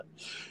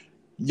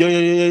Yo, yo,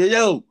 yo, yo, yo,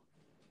 yo.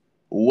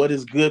 What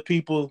is good,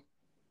 people?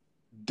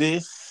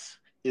 This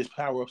is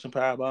Power Ups and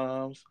Power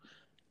Bombs,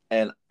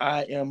 and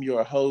I am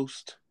your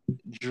host,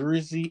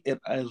 Drizzy. And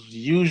as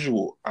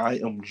usual, I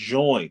am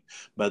joined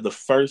by the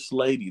First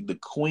Lady, the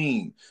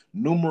Queen,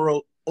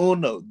 numero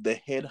uno, the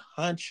head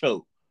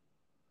honcho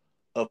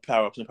of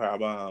Power Ups and Power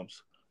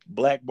Bombs,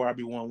 Black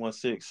Barbie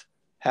 116.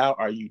 How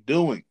are you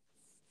doing?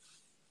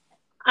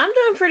 I'm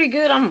doing pretty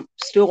good. I'm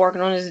still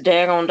working on this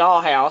daggone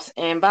dollhouse.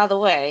 And by the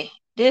way,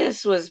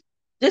 this.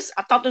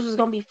 I thought this was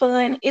gonna be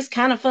fun. It's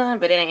kind of fun,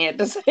 but it ain't at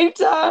the same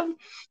time.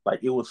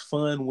 Like, it was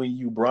fun when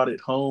you brought it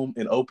home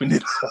and opened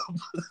it up.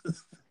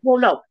 Well,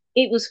 no,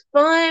 it was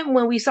fun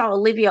when we saw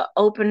Olivia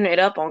open it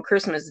up on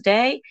Christmas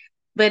Day,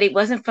 but it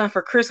wasn't fun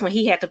for Chris when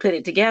he had to put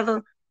it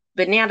together.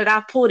 But now that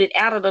I've pulled it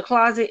out of the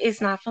closet, it's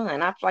not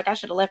fun. I feel like I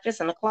should have left this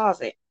in the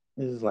closet.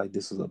 It's like,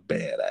 this is a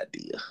bad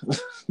idea.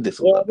 This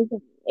was Yeah, a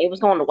it was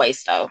going to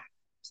waste though.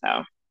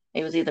 So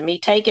it was either me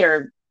take it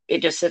or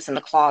it just sits in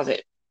the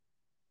closet.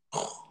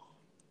 Oh,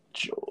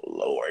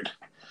 Lord.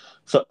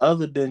 So,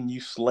 other than you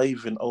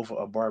slaving over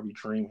a Barbie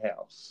dream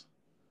house,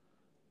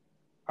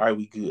 are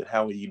we good?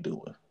 How are you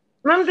doing?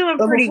 I'm doing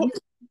pretty Before, good.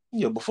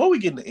 yeah, before we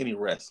get into any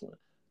wrestling,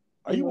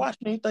 are you Mhm.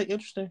 watching anything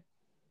interesting?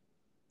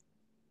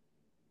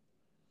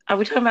 Are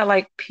we talking about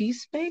like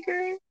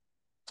Peacemaker?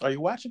 Are you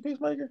watching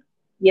Peacemaker?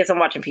 Yes, I'm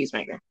watching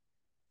Peacemaker.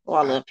 Oh,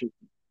 I I, love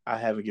Peacemaker. I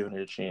haven't given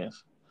it a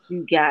chance.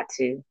 You got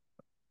to.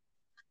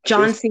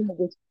 John It's Cena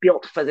was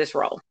built for this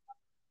role.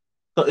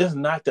 so it's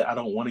not that I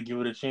don't want to give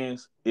it a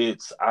chance.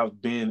 It's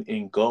I've been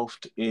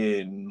engulfed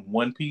in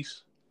One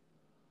Piece.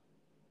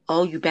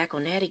 Oh, you back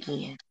on that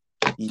again?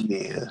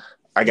 Yeah,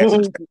 I got to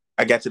the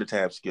I got to the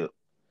time skip,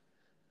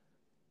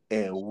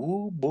 and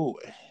woo boy,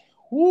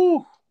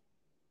 woo,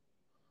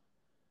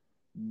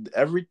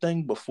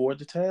 everything before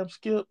the time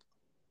skip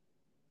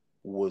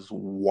was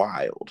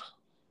wild.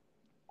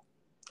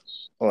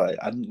 Like,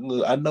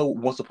 I know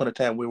once upon a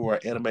time we were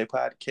an anime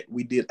podcast.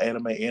 We did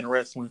anime and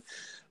wrestling,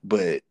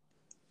 but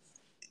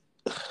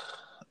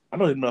I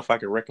don't even know if I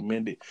can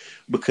recommend it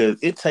because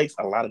it takes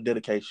a lot of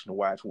dedication to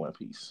watch One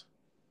Piece.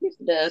 Yes,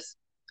 it does.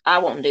 I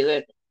won't do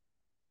it.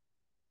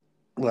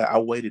 Like, I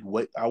waited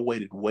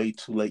way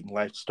too late in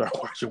life to start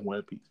watching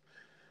One Piece.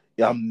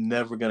 Yeah, I'm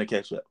never gonna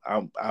catch up.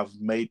 I've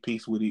made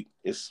peace with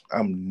it.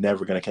 I'm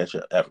never gonna catch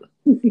up ever.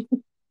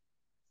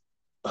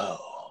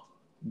 Oh,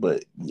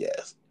 but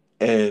yes,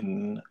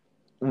 and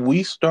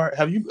we start.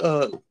 Have you?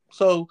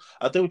 So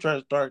I think we tried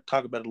to start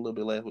talking about it a little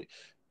bit last week.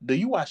 Do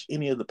you watch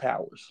any of the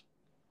Powers?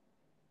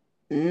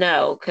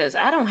 No, because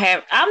I don't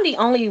have. I'm the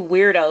only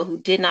weirdo who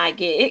did not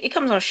get it. It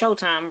comes on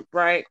Showtime,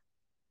 right?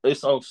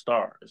 It's on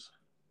Stars.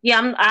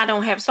 Yeah, I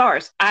don't have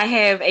Stars. I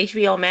have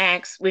HBO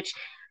Max, which,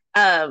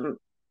 um,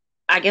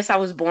 I guess I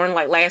was born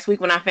like last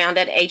week when I found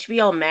that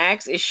HBO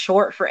Max is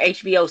short for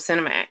HBO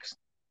Cinemax.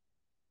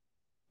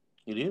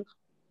 It is.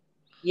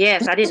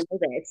 Yes, I didn't know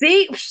that.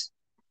 See,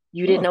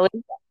 you didn't Huh, know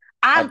it.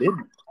 I I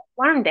didn't.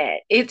 learned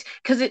that. It's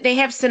because they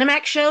have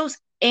Cinemax shows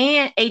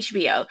and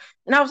HBO.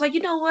 And I was like, you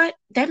know what?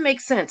 That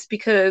makes sense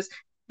because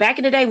back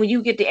in the day when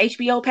you get the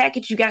HBO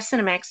package, you got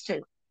Cinemax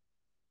too.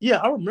 Yeah,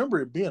 I remember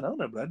it being on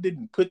there, but I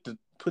didn't put the.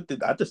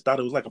 I just thought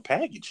it was like a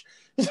package.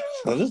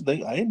 I just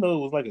think I didn't know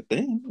it was like a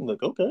thing. I'm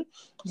like, okay.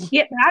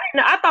 Yeah, I didn't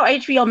know. I thought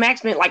HBO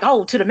Max meant like,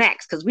 oh, to the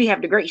max because we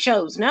have the great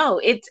shows. No,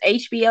 it's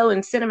HBO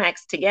and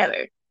Cinemax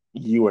together.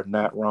 You are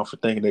not wrong for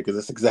thinking that because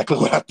that's exactly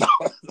what I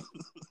thought.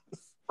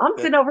 I'm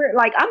sitting over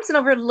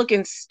here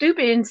looking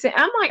stupid and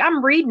I'm like,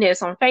 I'm reading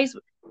this on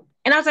Facebook.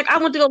 And I was like, I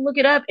went to go look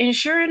it up, and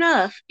sure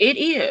enough, it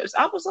is.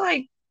 I was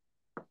like,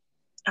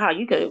 oh,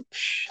 you could.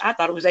 I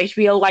thought it was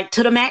HBO like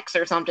to the max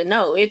or something.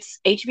 No, it's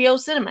HBO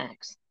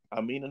Cinemax.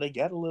 I mean, and they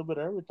got a little bit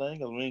of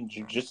everything. I mean,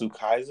 Jujutsu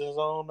Kaisen's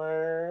on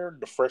there,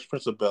 The Fresh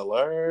Prince of Bel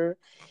Air.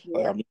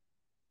 Like, Yeah. I mean,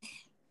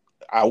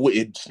 I would.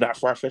 It's not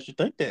far fetched to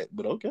think that,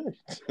 but okay,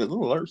 we'll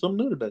learn something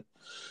new today.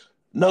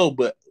 No,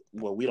 but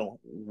well, we don't.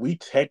 We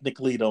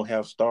technically don't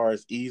have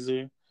stars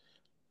either.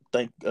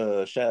 Thank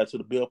shout out to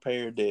the bill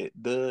payer that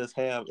does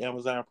have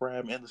Amazon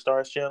Prime and the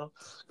Stars channel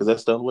because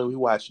that's the only way we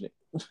watching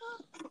it.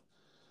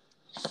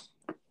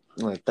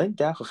 Like, thank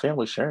God for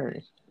family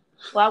sharing.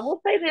 Well, I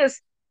will say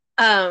this.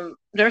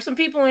 There's some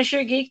people in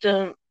Sheer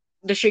Geekdom,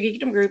 the Sheer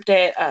Geekdom group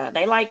that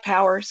they like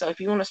Power. So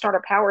if you want to start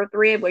a Power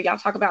thread where y'all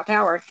talk about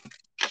Power,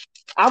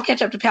 I'll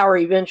catch up to Power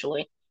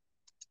eventually.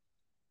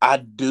 I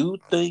do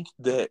think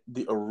that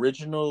the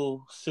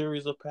original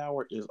series of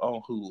Power is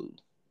on Hulu.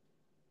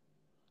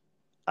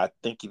 I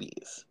think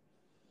it is.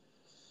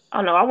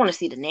 Oh no, I want to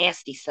see the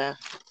nasty stuff.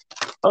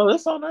 Oh,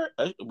 that's on there.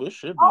 It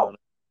should be Oh, on it.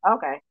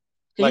 okay.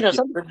 Because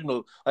you know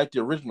some. Like the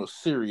original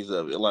series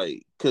of it.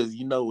 Like, because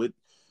you know it.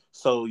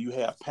 So you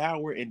have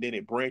Power, and then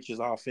it branches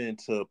off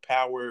into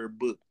Power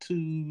Book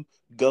 2,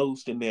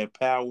 Ghost, and then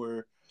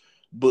Power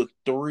Book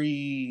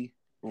 3,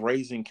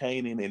 Raising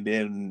Canaan, and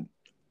then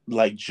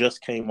like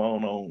just came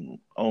on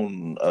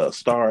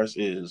Stars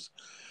is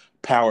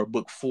Power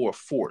Book 4,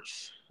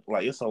 Force.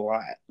 Like, it's a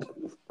lot.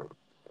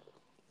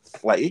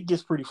 Like, it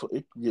gets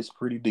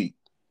pretty deep.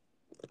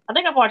 I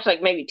think I've watched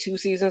like maybe 2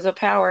 seasons of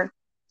Power,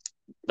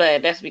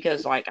 but that's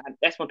because like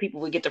that's when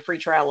people would get the free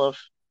trial of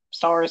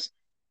Stars.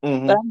 But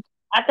Mm-hmm.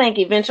 I think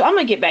eventually I'm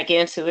gonna get back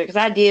into it because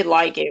I did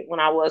like it when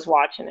I was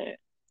watching it.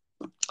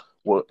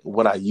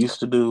 What I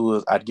used to do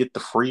was I'd get the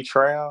free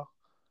trial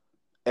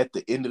at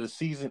the end of the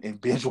season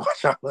and binge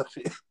watch all of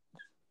it.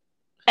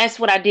 That's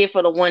what I did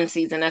for the 1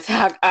 season. That's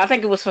how I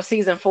think it was for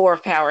season 4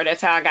 of Power.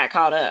 That's how I got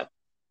caught up.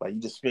 Like you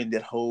just spend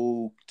that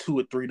whole 2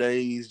 or 3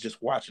 days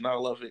just watching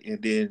all of it,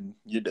 and then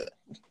you're done.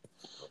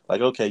 Like,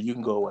 okay, you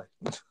can go away.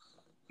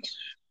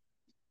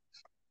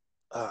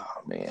 Oh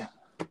man.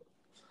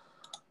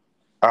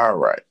 All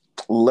right.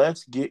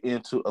 Let's get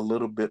into a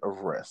little bit of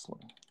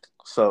wrestling.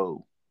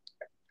 So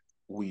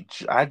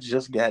I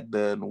just got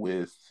done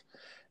with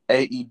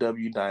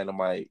AEW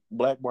Dynamite.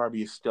 Black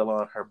Barbie is still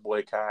on her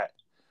boycott.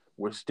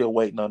 We're still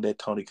waiting on that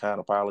Tony Khan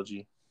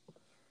apology.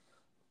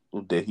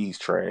 That he's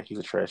trash. He's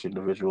a trash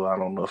individual. I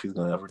don't know if he's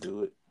gonna ever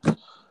do it.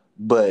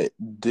 But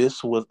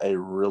this was a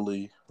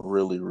really,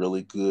 really,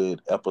 really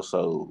good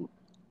episode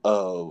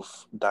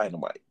of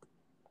Dynamite.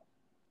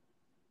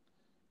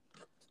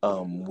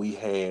 We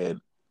had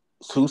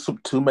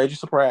two major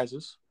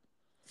surprises: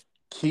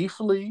 Keith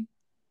Lee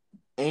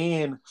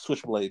and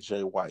Switchblade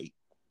Jay White.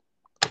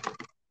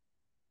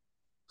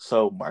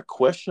 So my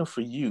question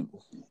for you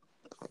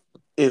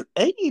is: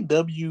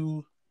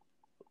 AEW,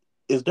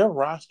 is their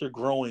roster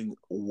growing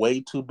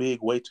way too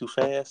big, way too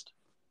fast?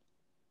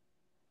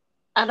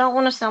 I don't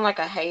want to sound like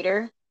a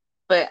hater,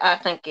 but I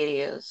think it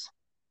is.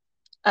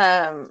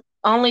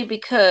 Only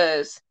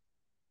because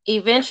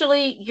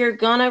eventually you're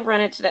gonna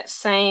run into that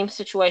same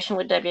situation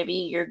with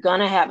WWE. You're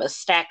gonna have a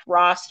stacked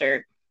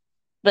roster,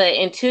 but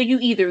until you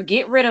either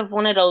get rid of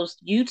one of those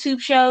YouTube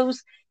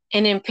shows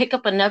and then pick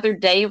up another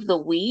day of the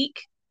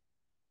week,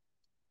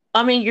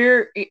 I mean,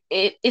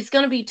 it's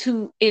gonna be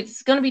too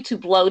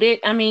bloated.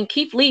 I mean,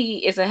 Keith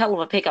Lee is a hell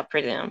of a pickup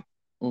for them.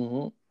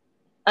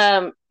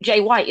 Mm-hmm. Jay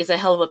White is a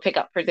hell of a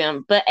pickup for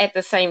them, but at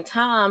the same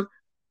time,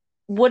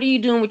 what are you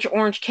doing with your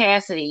Orange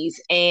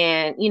Cassidy's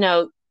and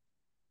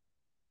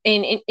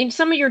and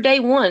some of your day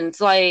ones?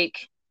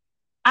 Like,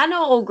 I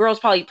know old girl's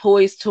probably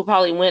poised to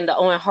probably win the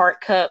Owen Hart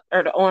Cup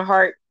or the Owen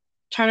Hart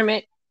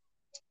tournament,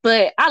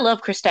 but I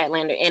love Chris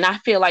Statlander, and I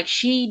feel like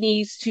she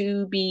needs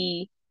to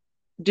be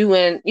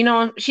doing,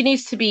 she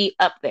needs to be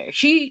up there.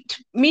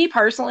 Me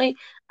personally,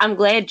 I'm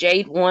glad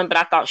Jade won, but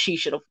I thought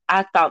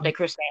that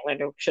Chris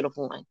Statlander should have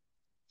won.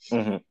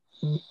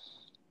 Mm-hmm.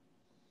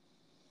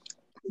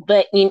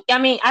 But I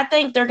mean, I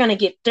think they're gonna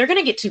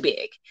get too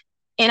big.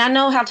 And I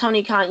know how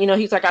Tony Khan,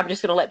 he's like, I'm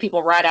just gonna let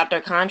people ride out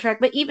their contract.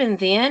 But even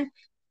then,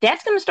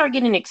 that's gonna start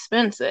getting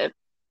expensive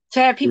to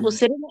have people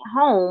sitting at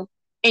home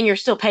and you're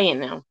still paying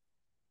them.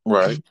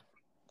 Right.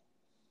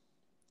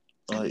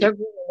 They're Like,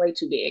 getting way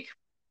too big.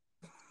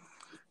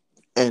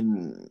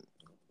 and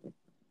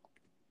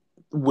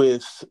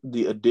with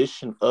the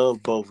addition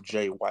of both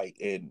Jay White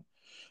and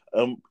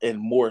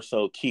more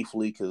so Keith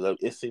Lee, because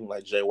it seemed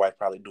like Jay White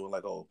probably doing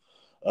like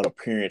an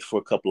appearance for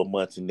a couple of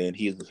months, and then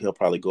he'll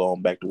probably go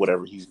on back to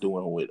whatever he's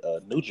doing with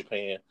New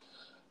Japan.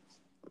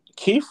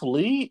 Keith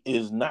Lee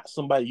is not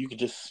somebody you can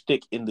just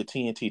stick in the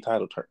TNT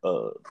title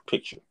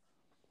picture.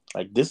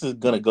 Like, this is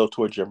gonna go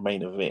towards your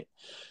main event,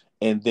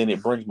 and then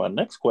it brings my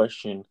next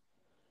question: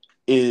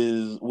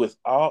 is with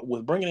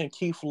bringing in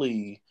Keith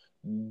Lee,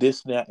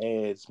 this now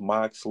adds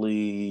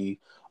Moxley,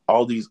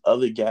 all these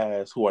other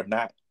guys who are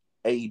not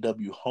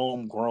AEW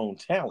homegrown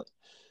talent.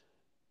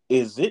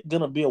 Is it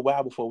gonna be a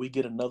while before we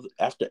get another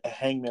after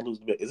Hangman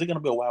loses the belt? Is it gonna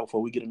be a while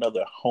before we get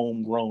another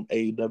homegrown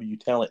AEW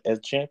talent as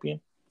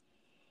champion?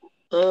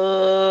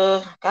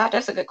 God,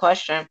 that's a good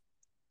question.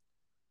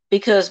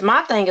 Because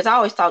my thing is, I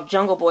always thought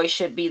Jungle Boy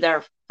should be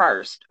there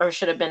first, or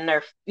should have been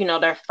their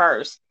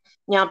first.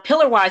 Now,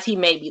 pillar wise, he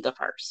may be the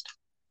first.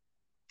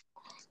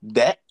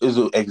 That is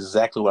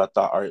exactly what I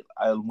thought. All right,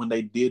 when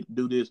they did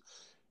do this,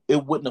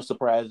 it wouldn't have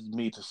surprised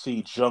me to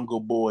see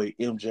Jungle Boy,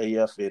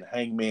 MJF, and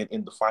Hangman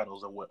in the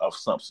finals of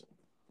something.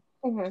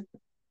 Mm-hmm.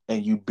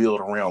 And you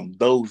build around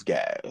those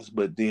guys.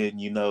 But then,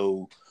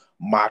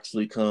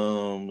 Moxley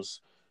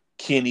comes.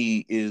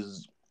 Kenny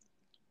is,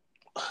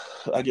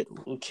 I get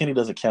Kenny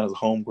doesn't count as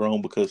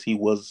homegrown because he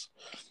was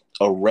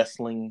a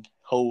wrestling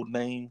hold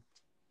name.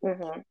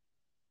 Mm-hmm.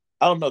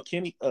 I don't know.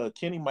 Kenny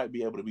might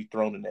be able to be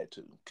thrown in that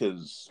too,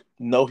 because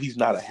no, he's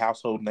not a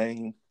household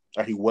name,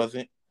 or he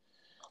wasn't,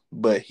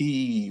 but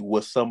he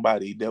was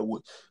somebody that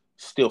was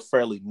still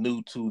fairly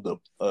new to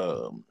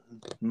the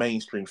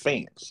mainstream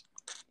fans.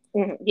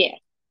 Mm-hmm. Yeah.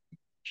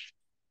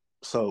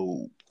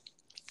 So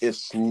I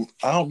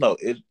don't know.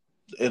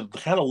 It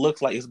kind of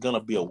looks like it's gonna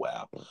be a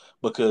while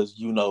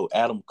because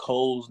Adam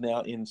Cole's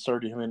now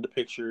inserted him in the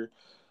picture.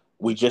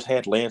 We just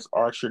had Lance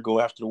Archer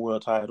go after the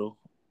world title.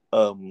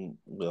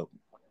 Well,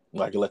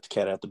 I can let the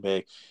cat out the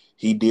bag.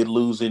 He did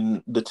lose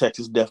in the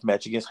Texas Death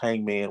Match against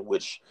Hangman,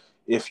 which,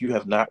 if you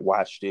have not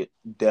watched it,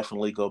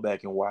 definitely go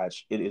back and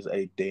watch. It is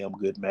a damn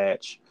good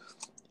match.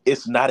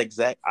 It's not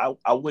exact.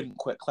 I wouldn't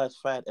quite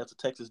classify it as a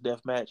Texas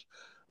Death Match,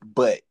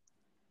 but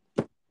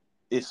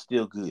it's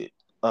still good.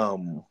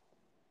 Um,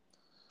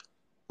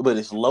 but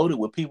it's loaded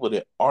with people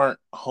that aren't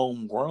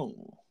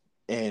homegrown.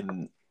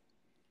 And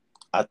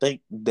I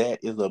think that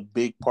is a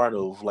big part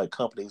of like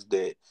companies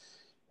that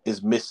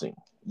is missing.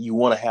 You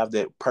want to have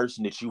that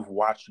person that you've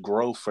watched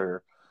grow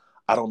for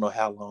I don't know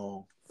how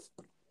long,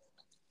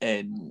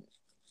 and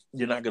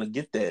you're not gonna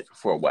get that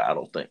for a while. I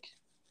don't think.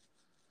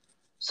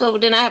 So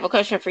then I have a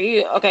question for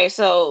you. Okay,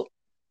 so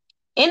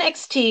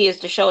NXT is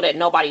the show that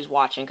nobody's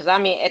watching because I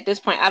mean at this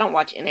point I don't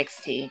watch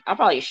NXT. I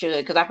probably should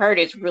because I've heard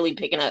it's really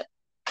picking up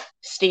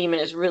steam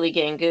and it's really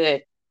getting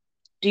good.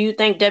 Do you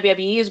think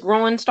WWE is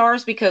growing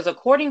stars? Because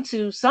according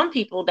to some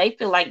people, they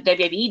feel like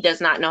WWE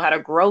does not know how to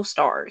grow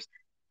stars.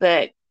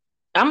 But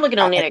I'm looking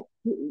on I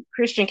it.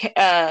 Christian,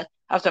 I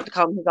was have to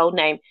call him his old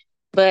name,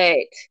 but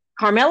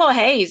Carmelo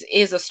Hayes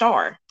is a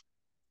star.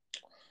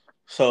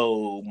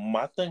 So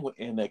my thing with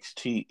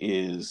NXT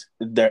is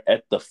they're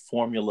at the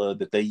formula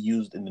that they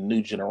used in the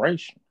new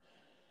generation,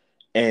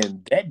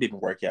 and that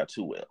didn't work out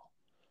too well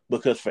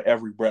because for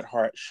every Bret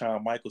Hart,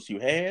 Shawn Michaels you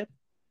had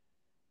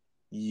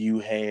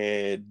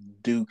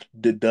Duke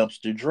the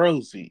Dumpster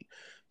Drozy,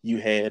 you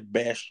had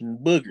Bastion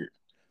Booger,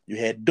 you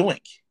had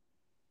Doink.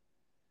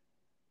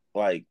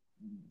 Like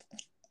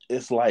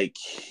it's like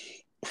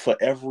for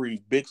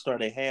every big star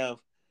they have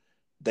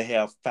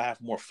five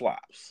more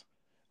flops.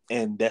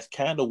 And that's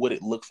kind of what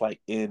it looks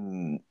like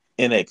in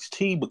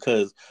NXT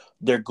because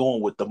they're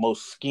going with the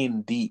most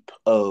skin deep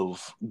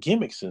of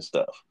gimmicks and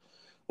stuff.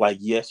 Like,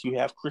 yes, you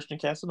have Christian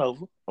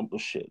Casanova. Oh,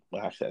 shit.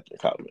 I have to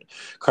call him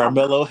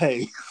Carmelo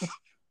Hayes.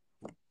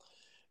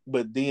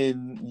 But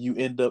then you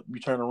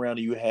turn around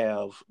and you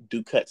have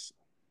Duquesne,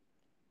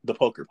 the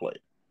poker player.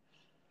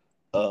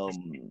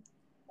 Um,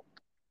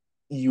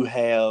 you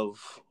have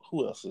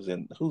who else is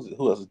down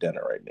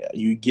there right now?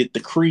 You get the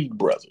Creed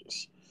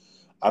brothers.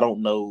 I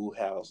don't know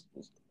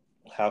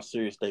how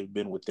serious they've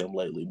been with them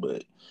lately,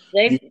 but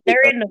you get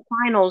They're in the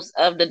finals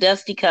of the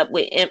Dusty Cup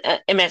with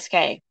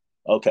MSK.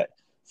 okay.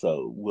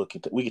 So we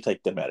can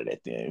take them out of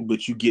that then.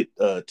 But you get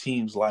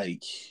teams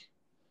like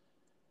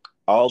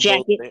although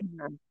Jacket.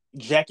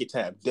 Jacket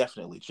Time,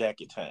 definitely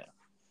Jacket Time.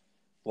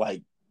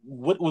 Like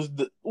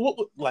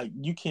like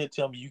you can't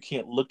tell me you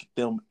can't look at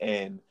them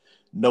and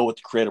know what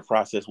the creative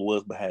process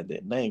was behind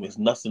that name. It's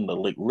nothing to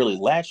like really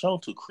latch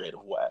on to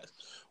creative wise.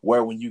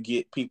 Where when you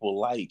get people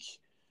like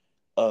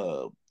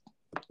uh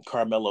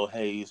Carmelo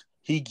Hayes,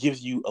 he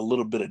gives you a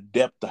little bit of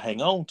depth to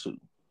hang on to.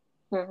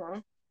 Mm-hmm.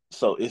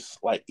 So it's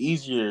like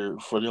easier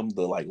for them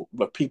to like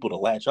for people to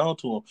latch on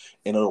to him,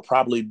 and it'll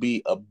probably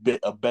be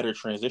a better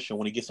transition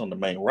when he gets on the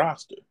main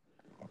roster.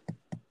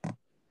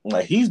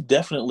 Like he's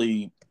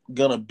definitely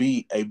gonna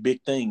be a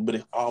big thing, but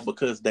it's all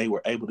because they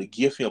were able to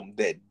give him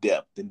that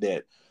depth and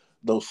that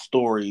those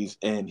stories,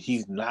 and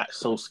he's not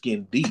so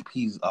skin deep.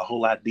 He's a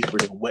whole lot deeper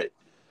than what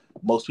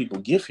most people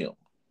give him.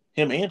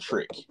 Him and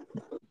Trick.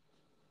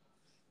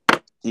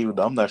 Even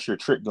though I'm not sure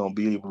Trick gonna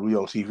be able to be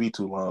on TV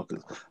too long,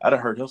 because I done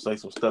heard him say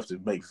some stuff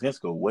that makes Vince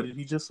go, "What did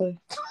he just say?"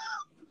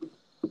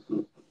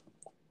 Like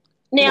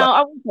Now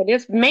I will say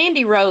this: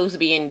 Mandy Rose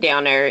being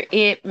down there,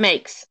 it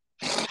makes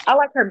I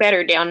like her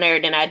better down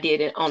there than I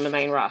did it on the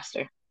main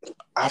roster.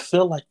 I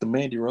feel like the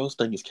Mandy Rose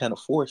thing is kind of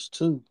forced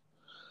too,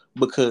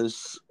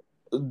 because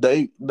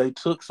they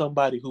took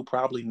somebody who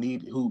probably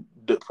needed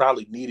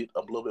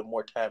a little bit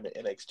more time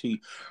in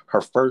NXT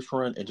her first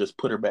run and just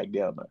put her back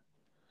down there.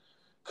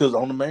 Because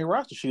on the main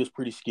roster she was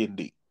pretty skin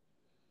deep.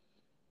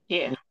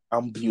 Yeah.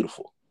 I'm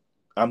beautiful.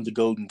 I'm the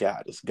golden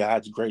goddess,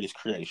 God's greatest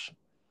creation.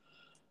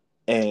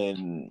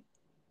 And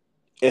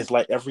it's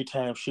like every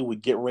time she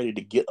would get ready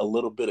to get a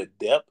little bit of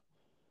depth,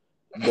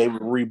 they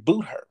would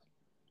reboot her.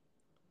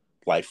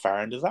 Like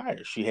Fire and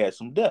Desire, she had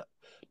some depth.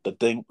 The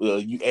thing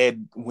you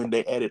add when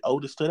they added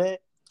Otis to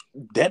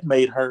that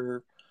made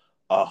her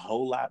a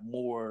whole lot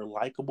more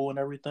likable and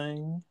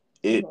everything.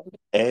 It Mhm.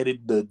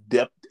 added the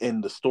depth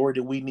and the story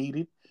that we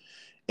needed,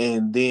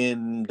 and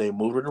then they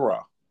moved her to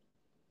Raw.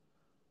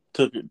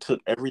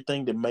 Took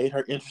everything that made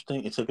her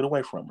interesting and took it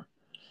away from her.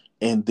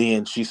 And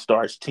then she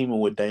starts teaming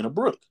with Dana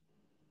Brooke.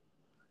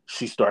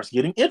 She starts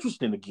getting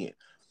interesting again.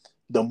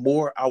 The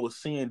more I was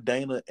seeing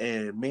Dana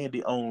and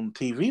Mandy on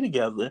TV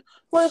together,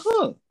 like,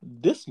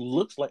 this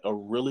looks like a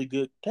really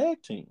good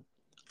tag team.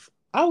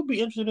 I would be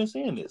interested in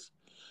seeing this.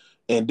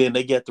 And then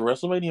they get the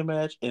WrestleMania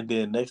match, and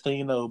then next thing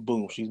you know,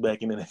 boom, she's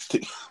back in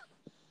NXT.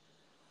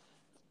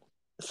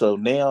 So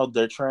now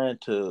they're trying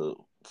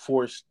to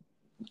force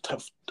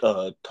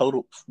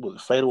total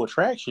fatal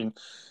attraction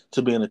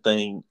to being a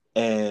thing,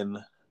 and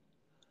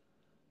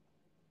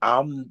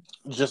I'm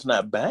just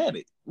not buying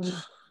it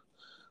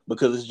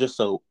because it's just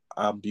so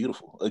I'm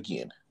beautiful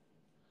again.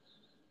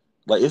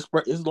 Like it's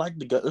like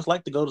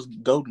the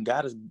golden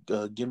goddess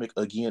gimmick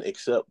again,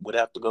 except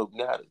without the golden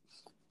goddess.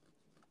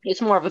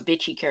 It's more of a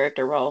bitchy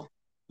character role.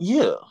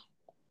 Yeah,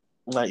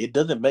 it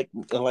doesn't make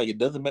me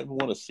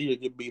want to see her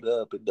get beat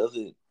up.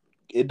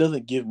 It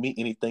doesn't give me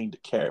anything to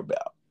care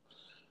about.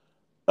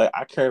 Like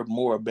I cared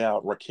more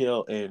about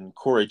Raquel and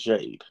Corey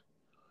Jade,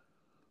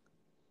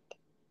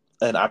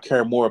 and I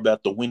care more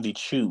about the Wendy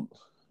Chu,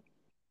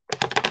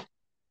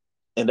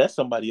 and that's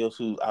somebody else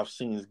who I've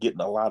seen is getting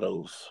a lot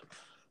of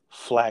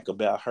flack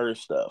about her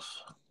stuff,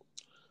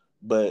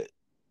 but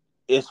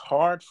it's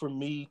hard for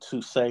me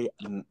to say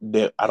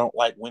that I don't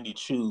like Wendy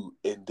Chu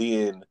and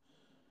then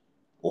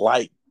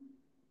like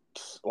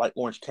like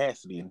Orange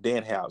Cassidy and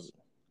Danhausen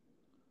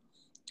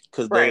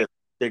because Right.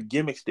 they're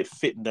gimmicks that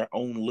fit in their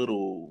own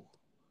little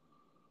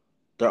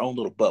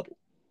bubble.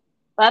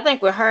 But I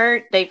think with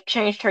her, they've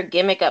changed her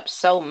gimmick up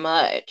so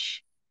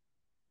much.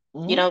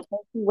 You Hmm. know, she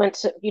went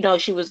to,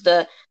 she was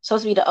the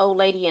supposed to be the old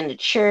lady in the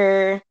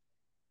chair,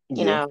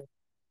 you Yeah, know.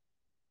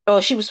 Oh,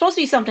 she was supposed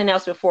to be something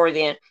else before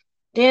then.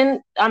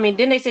 Then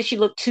they said she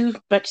looked too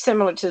much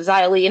similar to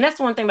Xylee, and that's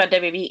the one thing about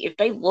WWE. If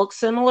they look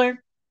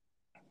similar,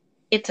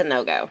 it's a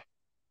no go.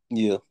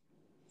 yeah.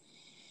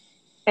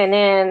 And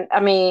then,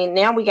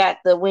 now we got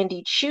the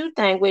Wendy Chu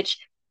thing, which,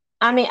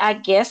 I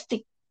guess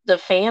the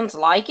fans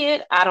like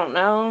it. I don't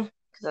know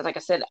because, like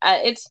I said,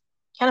 it's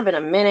kind of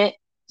been a minute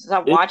since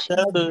I It's watched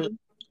kind of NXT.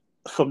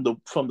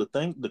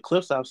 the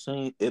clips I've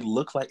seen. It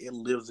looks like it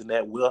lives in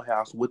that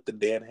wheelhouse with the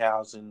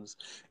Danhausens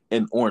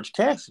and Orange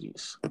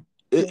Cassidy's.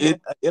 Mhm.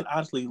 It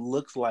honestly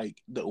looks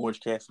like the Orange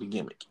Cassidy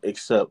gimmick,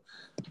 except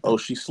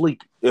she's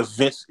sleepy. If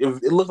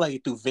it looks like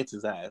it through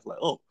Vince's eyes, like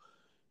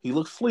he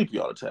looks sleepy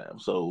all the time.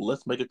 So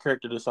let's make a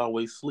character that's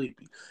always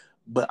sleepy.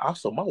 But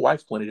also, my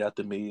wife pointed out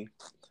to me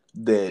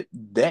that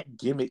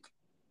gimmick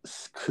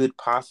could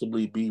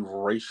possibly be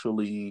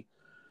racially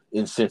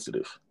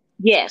insensitive.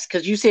 Yes,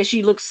 because you said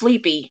she looked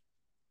sleepy.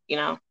 You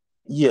know.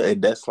 Yeah,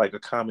 and that's like a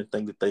common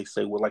thing that they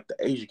say with like the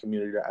Asian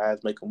community, their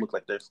eyes make them look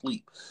like they're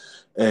asleep.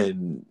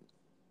 And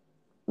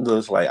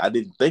it's like I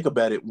didn't think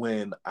about it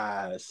when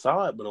I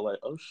saw it, but I'm like,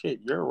 oh shit,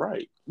 you're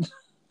right.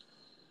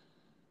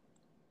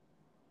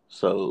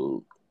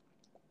 So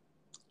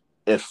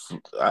if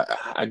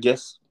I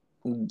guess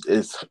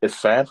it's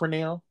fine for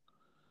now.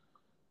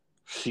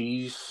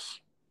 She's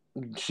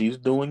she's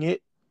doing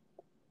it,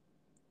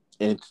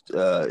 and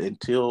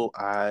until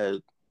I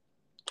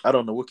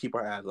don't know, we'll keep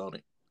our eyes on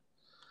it.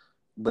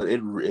 But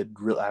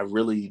I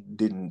really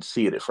didn't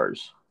see it at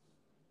first.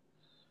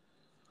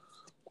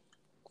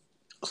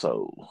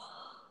 So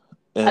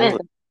and I it was didn't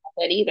think about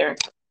that either.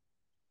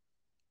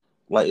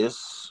 like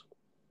it's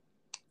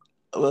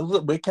well,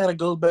 look, but it kind of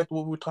goes back to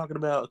what we were talking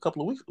about a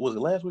couple of weeks. Was it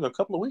last week or a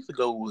couple of weeks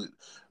ago? With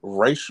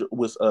racial,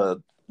 with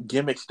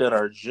gimmicks that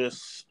are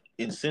just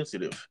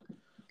insensitive.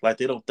 Like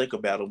they don't think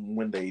about them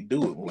when they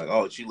do it. Like,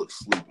 oh, she looks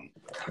sleepy.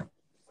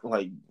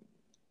 Like,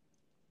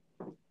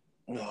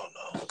 no,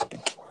 no.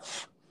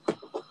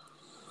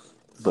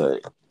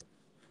 But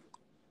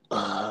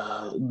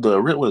the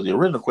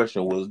original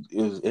question was: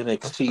 is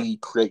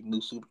NXT creating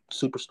new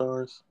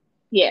superstars?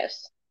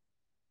 Yes.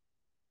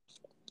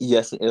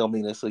 Yes, I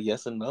mean it's a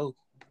yes and no.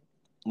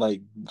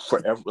 Like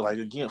for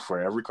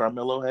every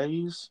Carmelo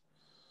Hayes,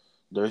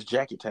 there's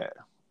Jackie Time.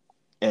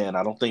 And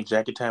I don't think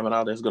Jackie Time and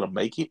all that's going to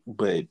make it,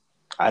 but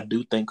I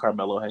do think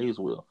Carmelo Hayes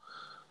will.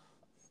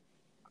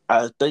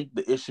 I think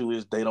the issue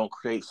is they don't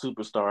create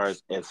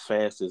superstars as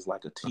fast as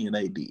like a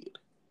TNA did.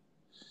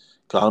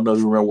 'Cause I don't know if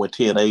you remember when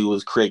TNA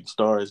was creating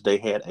stars, they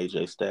had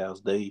AJ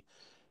Styles, they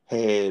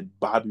had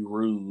Bobby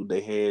Roode,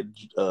 they had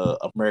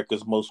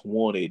America's Most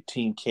Wanted,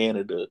 Team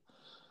Canada.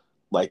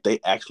 Like they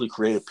actually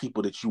created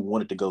people that you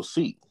wanted to go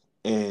see.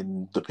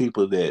 And the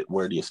people that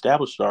were the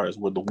established stars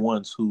were the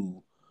ones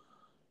who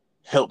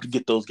helped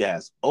get those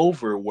guys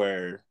over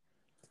where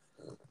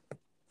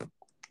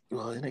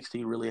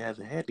NXT really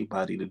hasn't had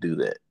anybody to do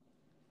that.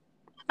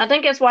 I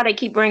think that's why they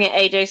keep bringing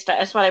AJ Styles.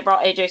 That's why they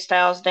brought AJ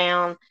Styles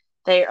down.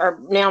 They are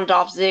now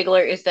Dolph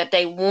Ziggler. Is that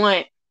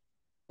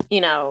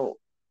you know,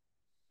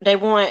 they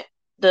want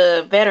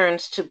the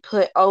veterans to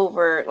put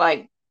over.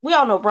 Like we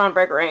all know, Braun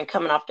Breaker ain't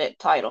coming off that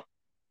title.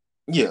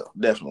 Yeah,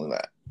 definitely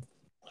not.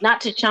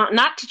 Not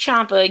to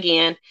Champa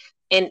again,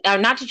 and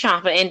not to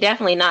Champa, and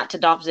definitely not to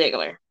Dolph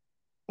Ziggler.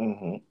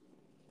 Mm-hmm.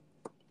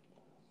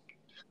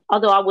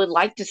 Although I would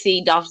like to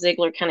see Dolph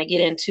Ziggler kind of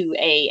get into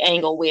a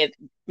angle with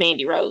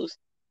Mandy Rose.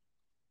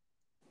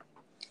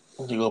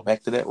 You go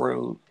back to that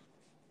road.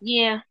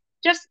 Yeah,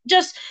 just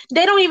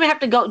they don't even have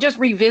to go. Just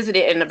revisit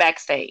it in the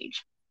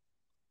backstage.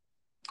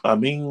 I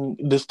mean,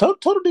 this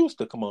Total Divas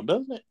still come on,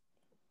 doesn't it?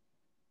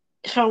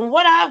 From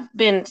what I've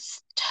been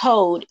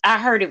told, I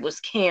heard it was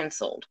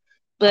canceled, Oh,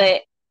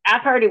 but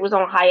I've heard it was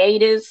on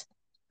hiatus.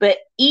 But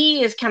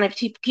E is kind of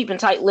keeping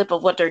tight lip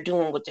of what they're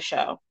doing with the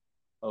show.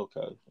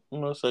 okay. I'm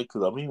gonna say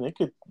because I mean it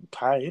could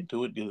tie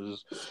into it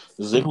because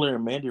Ziggler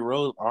and Mandy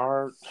Rose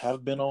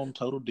have been on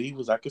Total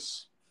Divas. I could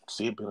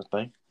see it being a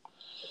thing.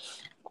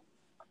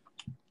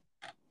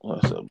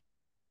 So,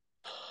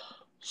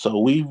 so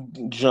we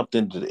jumped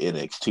into the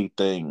NXT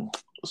thing.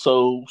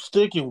 So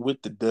sticking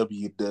with the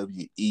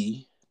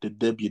WWE.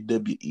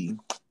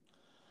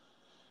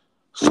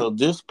 So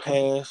this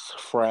past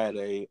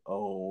Friday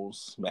on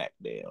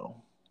SmackDown,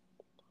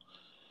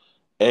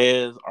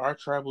 as our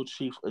tribal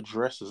chief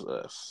addresses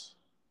us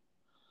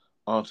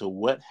onto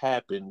what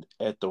happened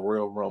at the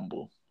Royal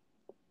Rumble,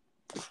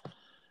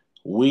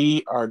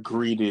 we are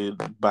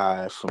greeted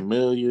by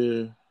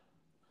familiar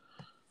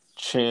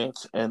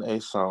chants and a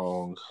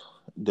song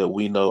that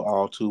we know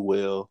all too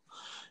well.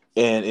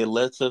 And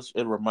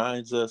it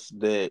reminds us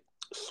that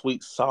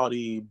Sweet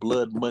Saudi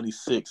Blood Money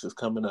 6 is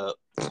coming up.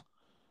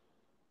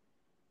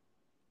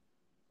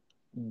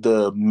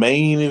 The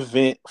main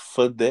event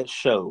for that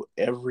show,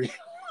 every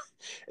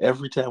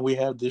time we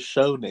have this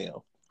show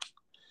now,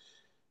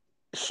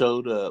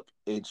 showed up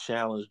and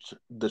challenged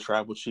the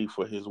tribal chief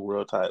for his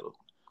world title.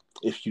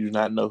 If you do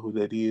not know who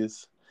that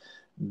is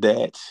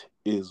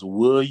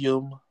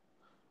William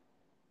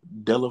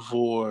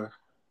Delavore,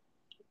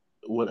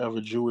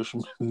 whatever Jewish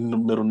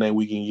middle name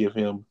we can give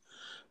him,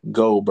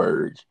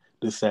 Goldberg,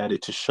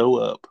 decided to show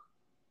up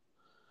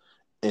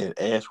and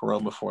ask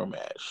Roman for a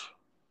match.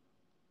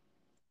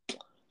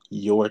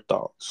 Your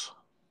thoughts?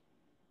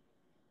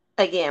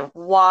 Again,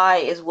 why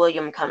is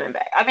William coming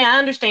back? I mean, I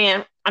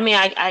understand. I mean,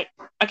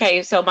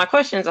 okay. So my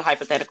question is a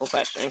hypothetical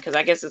question because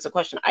I guess it's a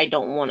question I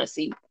don't want to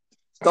see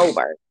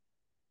Goldberg.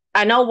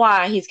 I know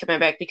why he's coming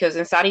back because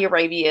in Saudi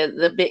Arabia,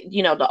 the big,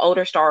 the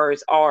older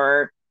stars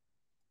are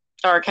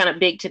kind of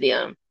big to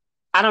them.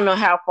 I don't know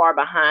how far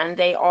behind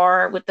they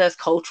are with us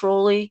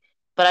culturally,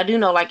 but I do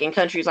know like in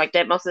countries like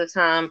that, most of the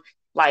time,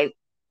 like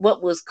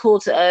what was cool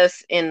to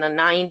us in the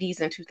 90s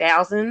and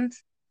 2000s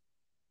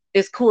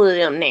is cool to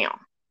them now.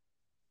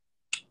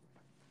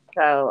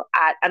 So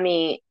I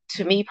mean,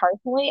 to me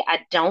personally, I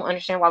don't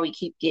understand why we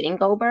keep getting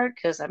Goldberg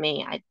because I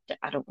mean,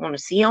 I don't want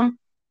to see him,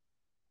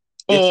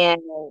 It's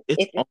and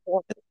it's it's just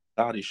only at the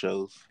Saudi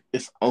shows.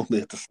 It's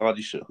only at the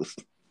Saudi shows.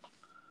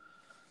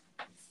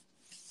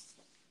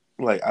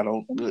 Like I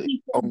don't.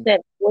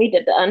 that way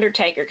that the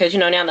Undertaker, because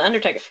now the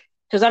Undertaker,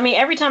 because I mean,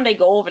 every time they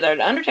go over there,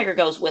 the Undertaker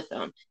goes with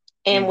them,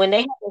 and Mm, when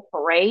they have those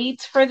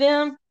parades for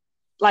them,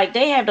 like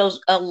they have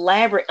those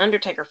elaborate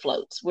Undertaker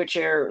floats, which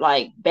are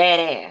like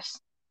badass.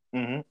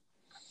 mm-hmm.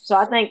 So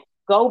I think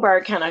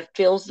Goldberg kind of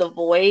fills the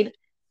void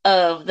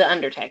of the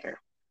Undertaker.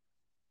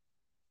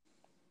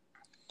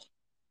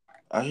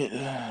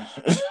 I,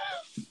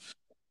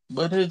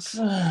 but it's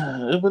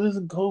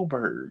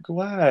Goldberg.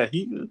 Why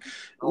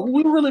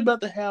we really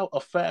about to have a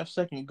 5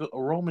 second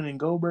Roman and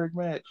Goldberg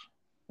match?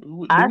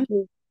 Do I we?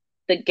 think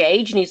the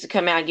Gage needs to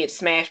come out and get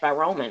smashed by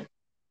Roman.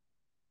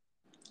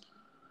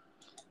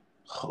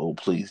 Oh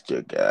please,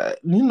 dear God.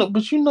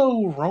 But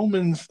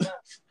Roman's.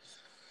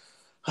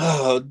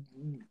 Uh,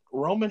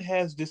 Roman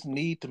has this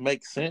need to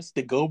make sense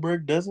that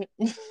Goldberg doesn't.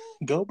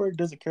 Goldberg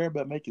doesn't care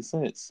about making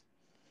sense.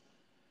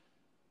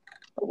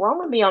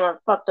 Roman be on a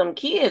fuck them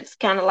kids,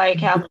 kind of like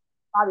how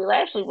Bobby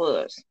Lashley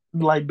was.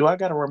 Like, do I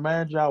gotta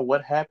remind y'all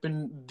what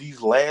happened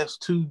these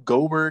last two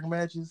Goldberg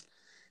matches?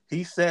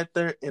 He sat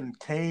there and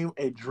came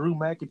at Drew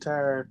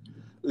McIntyre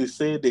and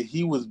said that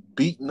he was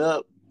beating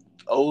up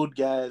old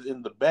guys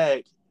in the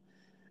back.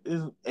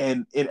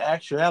 And in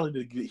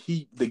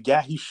actuality, the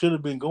guy he should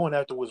have been going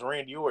after was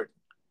Randy Orton.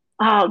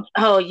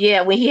 Oh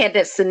yeah, when he had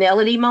that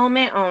senility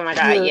moment. Oh my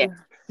god, Yeah, yeah.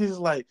 he's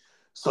like,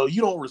 so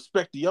you don't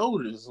respect the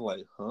elders?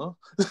 Like, huh?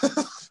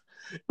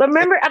 But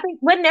remember, I think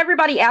wasn't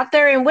everybody out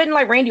there and wasn't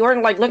like Randy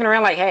Orton like looking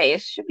around like, hey,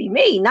 it should be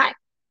me, not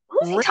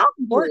who's he Randy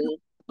talking Orton to?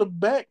 the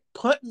back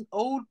punting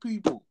old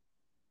people.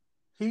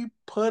 He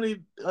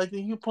punted like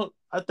he put.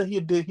 I think he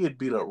had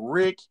beat up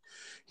Rick.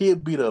 He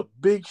had beat up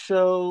Big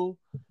Show.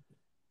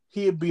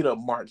 He had beat up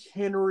Mark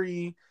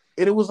Henry,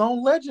 and it was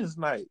on Legends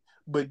Night.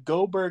 But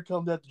Goldberg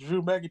comes after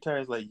Drew McIntyre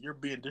and is like, "You're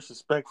being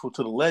disrespectful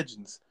to the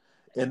legends,"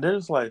 and they're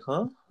just like,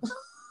 "Huh?"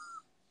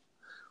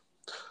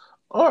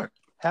 Or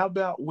how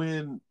about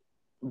when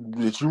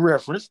that you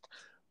referenced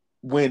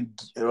when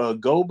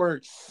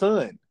Goldberg's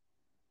son,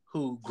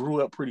 who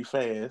grew up pretty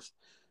fast,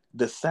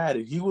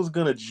 decided he was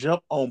gonna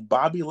jump on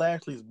Bobby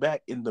Lashley's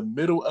back in the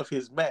middle of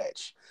his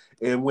match,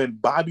 and when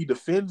Bobby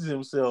defends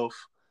himself,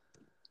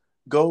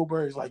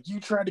 Goldberg's like, "You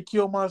tried to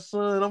kill my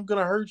son. I'm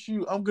gonna hurt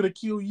you. I'm gonna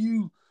kill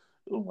you."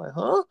 I'm like,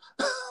 huh?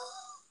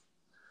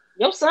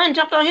 Your son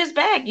jumped on his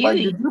back. Like,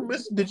 You,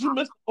 Did you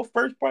miss the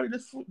first part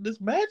of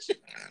this match?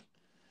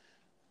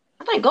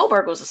 I think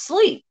Goldberg was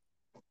asleep.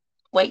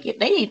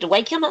 They need to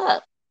wake him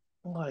up.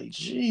 Like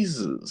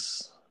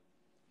Jesus.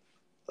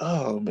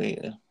 Oh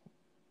man.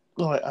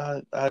 Like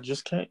I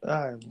just can't.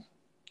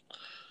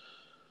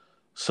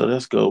 So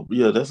that's go.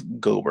 Yeah, that's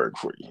Goldberg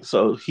for you.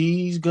 So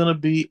he's gonna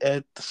be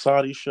at the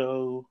Saudi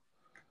show.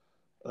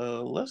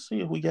 Let's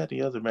see if we got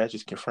the other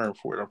matches confirmed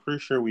for it. I'm pretty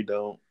sure we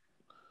don't.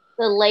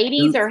 The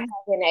ladies are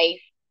having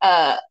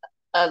uh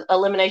a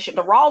elimination.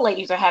 The Raw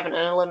ladies are having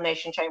an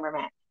elimination chamber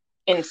match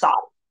in Saudi.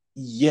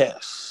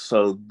 Yes.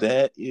 So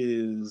that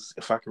is,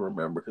 if I can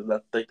remember, because I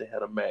think they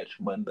had a match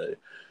Monday.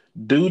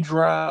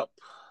 Dewdrop,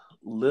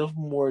 Liv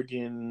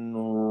Morgan,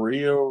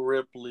 Rhea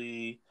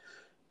Ripley,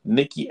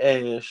 Nikki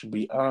Ash,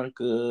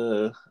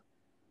 Bianca,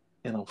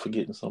 and I'm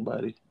forgetting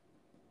somebody.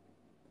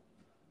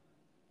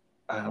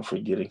 I'm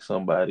forgetting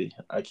somebody.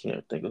 I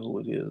can't think of who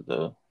it is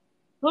though.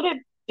 Who did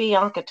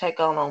Bianca take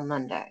on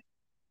Monday?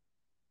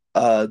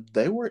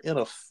 They were in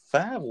a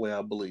 5-way,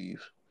 I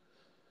believe.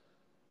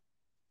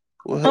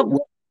 What, Oh,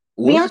 what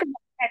was it? Bianca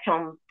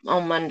match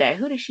on Monday.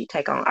 Who did she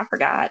take on? I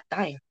forgot.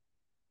 Dang.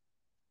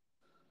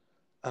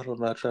 I don't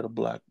know. I try to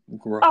block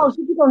Oh, Ross.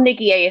 she put on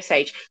Nikki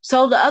Ash.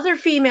 So the other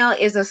female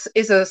is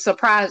a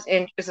surprise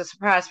and is a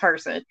surprise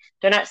person.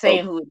 They're not Oh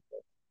saying who.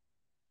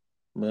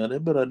 man, they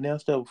better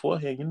announce that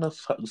beforehand. You know,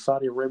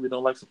 Saudi Arabia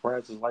don't like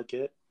surprises like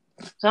that.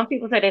 Some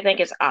people say they think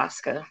it's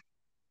Oscar.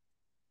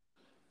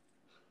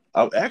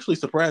 I'm actually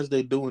surprised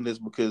they doing this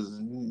because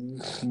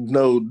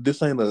no,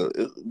 this ain't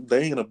a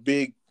they ain't a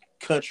big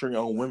country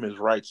on women's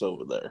rights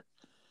over there.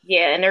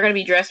 Yeah, and they're gonna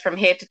be dressed from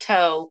head to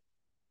toe,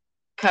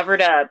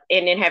 covered up,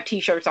 and then have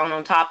t-shirts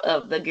on top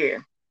of the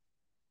gear.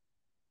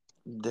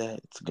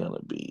 That's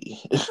gonna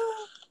be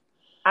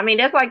I mean,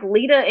 that's like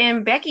Lita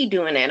and Becky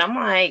doing it. I'm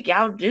like,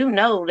 y'all do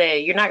know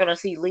that you're not gonna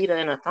see Lita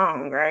in a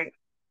thong, right?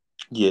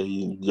 yeah.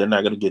 You're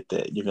not gonna get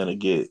that. You're gonna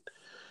get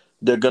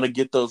they're gonna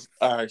get those.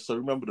 All right. So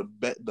remember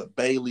the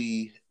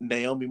Bailey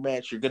Naomi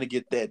match. You're gonna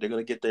get that. They're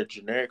gonna get their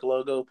generic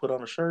logo put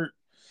on a shirt,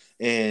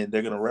 and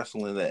they're gonna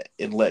wrestle in that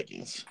in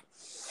leggings.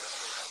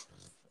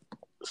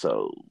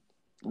 So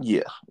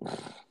yeah.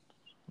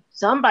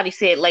 Somebody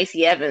said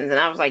Lacey Evans, and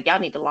I was like, y'all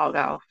need to log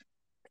off.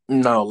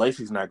 No,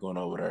 Lacey's not going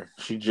over there.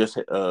 She just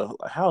how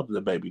old is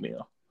the baby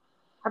now?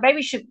 Her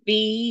baby should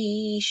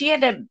be. She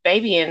had that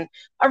baby in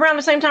around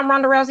the same time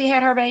Ronda Rousey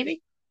had her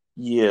baby.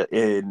 Yeah,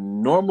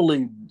 and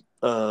normally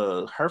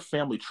her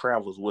family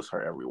travels with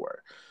her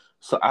everywhere.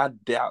 So I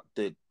doubt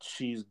that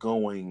she's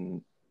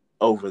going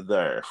over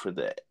there for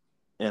that.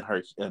 And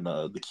her and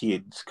the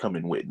kids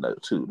coming with no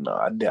too. No,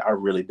 I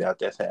really doubt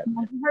that's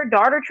happening. Her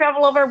daughter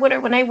traveled over with her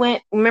when they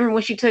went. Remember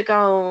when she took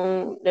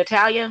on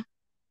Natalia?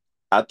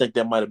 I think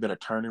that might have been a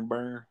turn and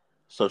burn.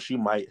 So she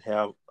might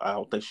have. I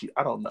don't think she.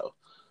 I don't know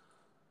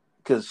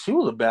because she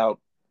was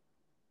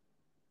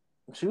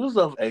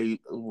of a.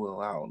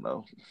 Well, I don't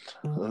know.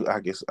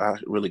 I guess I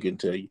really couldn't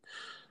tell you.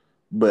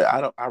 But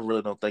I don't. I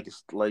really don't think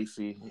it's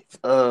Lacey.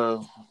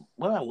 Well,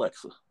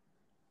 Alexa.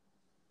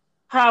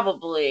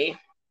 Probably.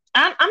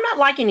 I'm not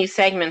liking these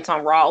segments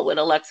on Raw with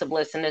Alexa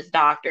Bliss and this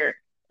doctor.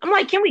 I'm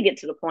like, can we get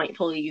to the point,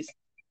 please?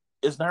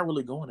 It's not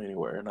really going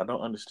anywhere, and I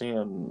don't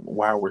understand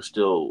why we're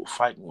still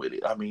fighting with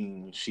it. I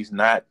mean, she's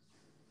not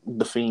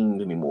the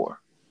Fiend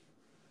anymore.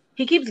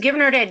 He keeps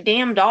giving her that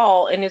damn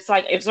doll, and it's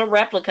like it's a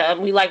replica,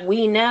 and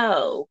we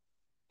know.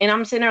 And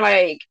I'm sitting there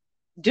like,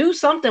 do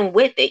something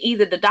with it.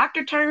 Either the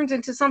doctor turns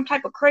into some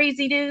type of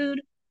crazy dude.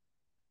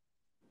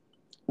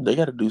 They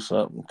got to do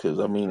something because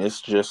I mean,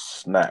 it's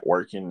just not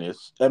working.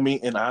 It's I mean,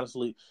 and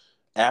honestly,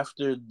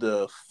 after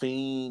the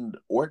Fiend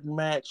Orton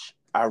match,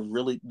 I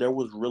really there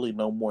was really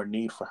no more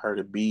need for her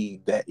to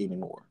be that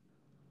anymore.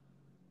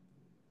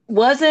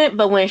 Wasn't,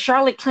 but when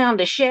Charlotte clowned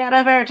the shit out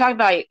of her, talking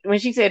about when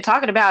she said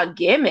talking about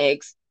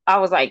gimmicks, I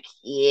was like,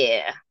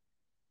 yeah,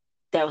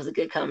 that was a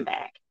good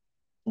comeback.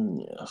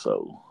 Yeah,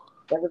 so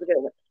That was a good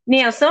one.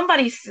 Now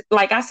somebody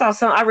like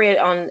I read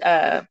on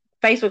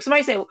Facebook,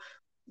 somebody said,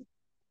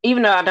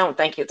 even though I don't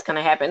think it's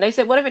gonna happen, they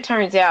said, what if it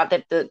turns out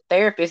that the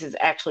therapist is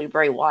actually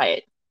Bray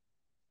Wyatt?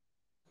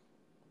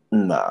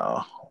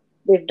 no,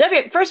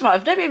 First of all,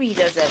 if WWE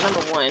does that,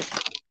 number one,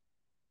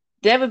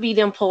 that would be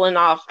them pulling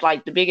off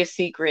like the biggest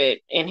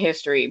secret in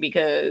history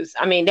because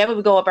I mean that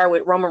would go up there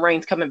with Roman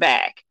Reigns coming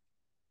back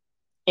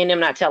and them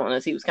not telling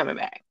us he was coming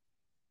back.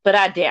 But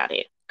I doubt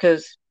it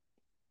because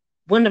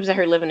Wyndham's out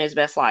here living his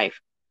best life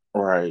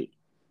right.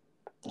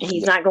 and He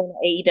he's not going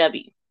to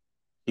AEW.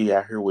 he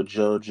out here with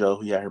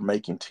JoJo. He out here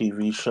making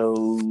TV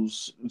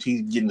shows.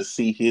 He's getting to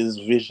see his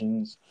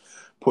visions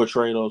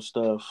portrayed on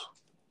stuff.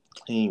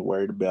 He ain't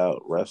worried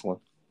about wrestling.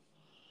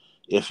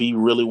 If he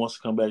really wants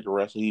to come back to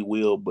wrestling, he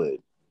will. But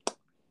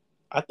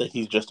I think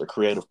he's just a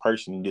creative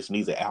person. He just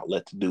needs an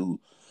outlet to do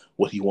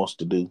what he wants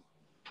to do.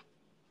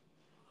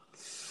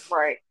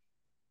 Right.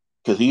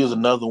 Because he is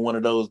another one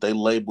of those they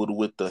labeled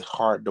with the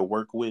hard to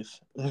work with.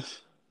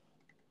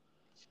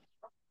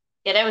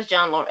 Yeah, that was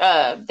John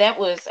Laurinaitis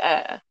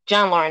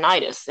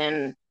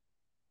and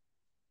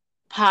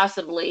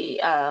possibly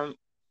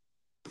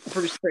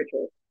Bruce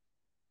Pritchard.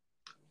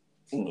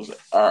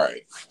 All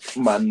right,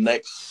 my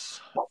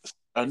next,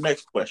 our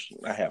next question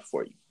I have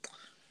for you.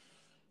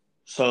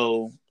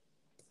 So,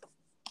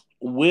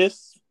 with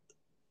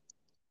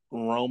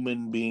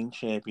Roman being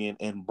champion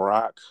and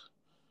Brock,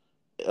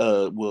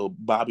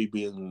 Bobby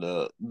being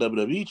the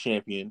WWE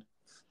champion,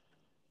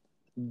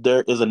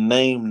 there is a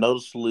name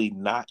noticeably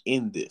not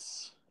in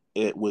this.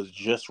 It was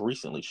just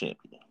recently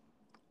champion,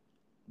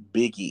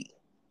 Big E.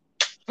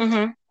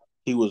 Mm-hmm.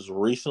 He was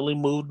recently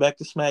moved back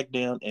to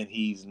SmackDown, and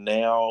he's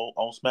now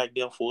on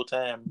SmackDown full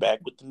time, back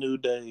with the New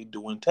Day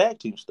doing tag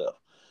team stuff,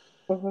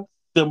 Mm-hmm.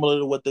 similar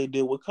to what they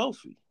did with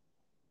Kofi.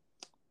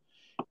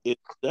 Is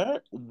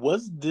that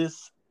was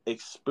this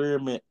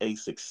experiment a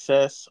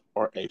success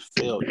or a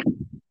failure?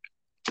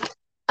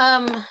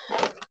 Um,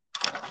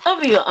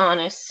 I'll be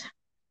honest.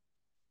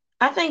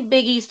 I think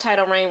Big E's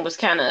title reign was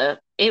kind of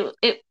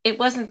it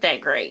wasn't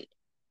that great,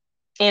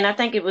 and I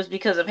think it was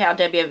because of how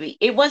WWE.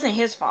 It wasn't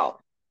his fault.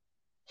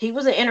 He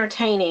was an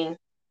entertaining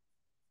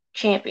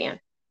champion.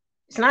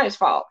 It's not his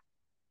fault.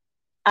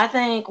 I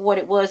think what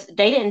it was,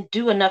 they didn't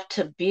do enough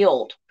to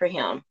build for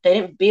him. They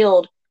didn't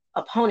build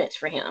opponents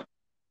for him.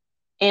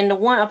 And the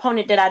one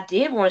opponent that I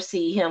did want to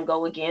see him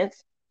go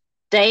against,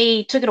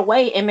 they took it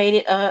away and made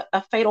it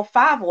a fatal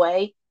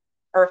 5-way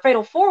or a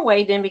fatal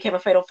 4-way, then became a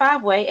fatal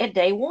 5-way at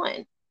day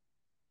one.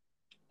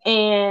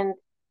 And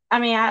I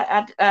mean,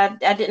 I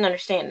didn't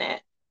understand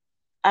that.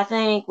 I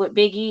think with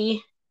Biggie,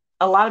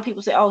 a lot of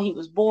people say, "Oh, he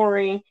was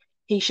boring.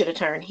 He should have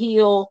turned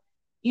heel."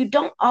 You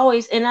don't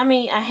always, and I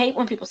mean, I hate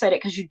when people say that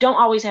because you don't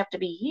always have to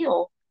be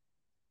heel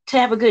to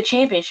have a good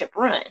championship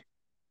run.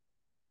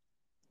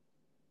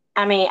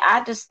 I mean,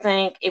 I just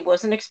think it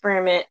was an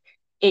experiment.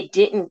 It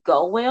didn't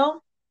go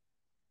well,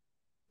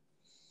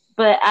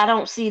 but I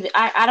don't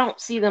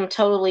see them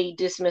totally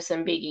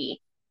dismissing Biggie.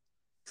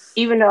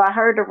 Even though I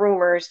heard the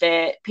rumors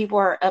that people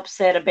are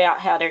upset about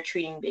how they're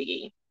treating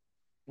Biggie,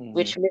 Mm-hmm.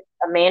 which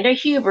Amanda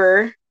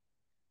Huber,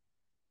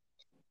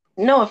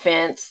 no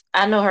offense,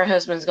 I know her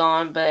husband's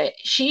gone, but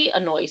she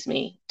annoys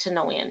me to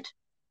no end.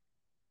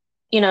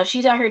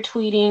 She's out here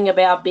tweeting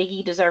about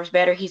Biggie deserves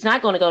better. He's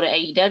not going to go to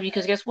AEW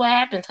because guess what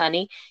happens,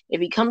 honey?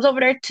 If he comes over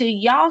there to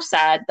y'all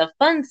side, the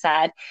fun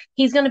side,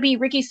 he's going to be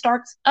Ricky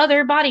Stark's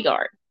other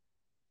bodyguard.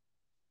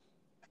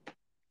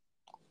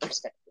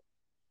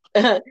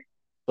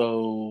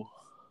 So,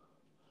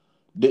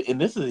 and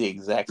this is the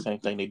exact same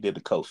thing they did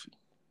to Kofi.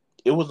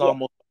 It was Yeah.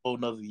 almost a whole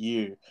another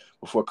year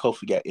before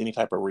Kofi got any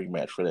type of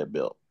rematch for that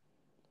belt.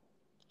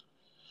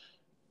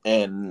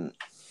 And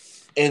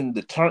in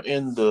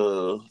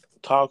the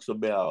talks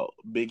about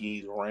Big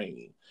E's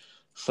reign,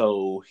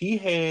 so he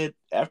had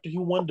after he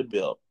won the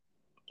belt,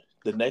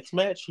 the next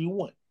match he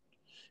won.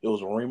 It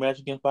was a rematch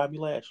against Bobby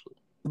Lashley.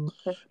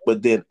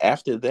 But then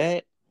after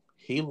that,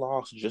 he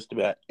lost just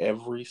about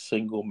every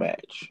single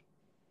match.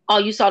 Oh,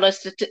 you saw that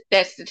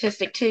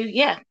statistic too?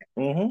 Yeah.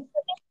 Mm-hmm.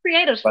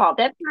 Creator's Like, fault.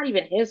 That's not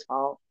even his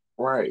fault.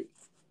 right.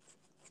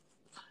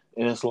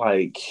 And it's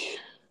like,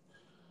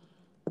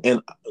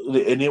 and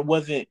it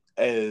wasn't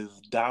as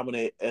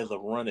dominant as a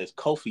run as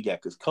Kofi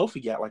got because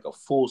Kofi got like a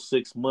full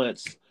 6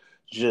 months.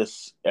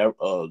 Just it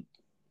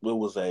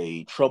was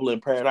a Trouble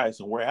in Paradise,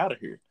 and we're out of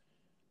here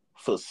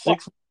for Yeah.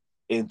 6 months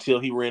until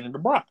he ran into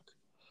Brock.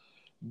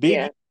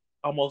 Yeah. Biggie,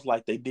 almost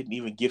like they didn't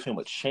even give him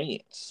a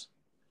chance.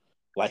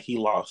 Like he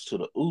lost to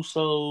the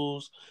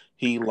Usos,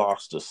 he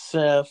lost to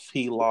Seth,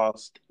 he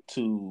lost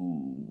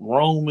to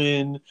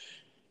Roman.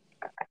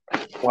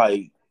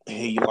 Like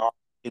he lost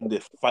in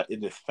this fight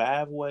in this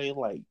 5-way.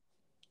 Like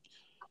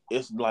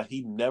it's like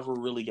he never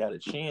really got a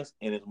chance,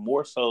 and it's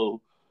more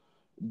so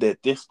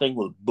that this thing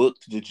was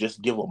booked to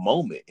just give a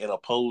moment, and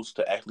opposed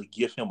to actually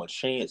give him a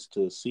chance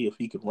to see if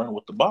he could run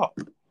with the ball.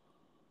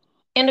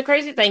 And the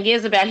crazy thing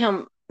is about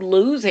him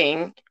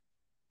losing,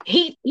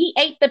 he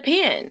ate the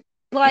pin.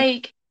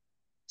 Like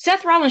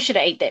Seth Rollins should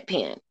have ate that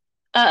pin.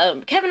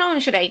 Kevin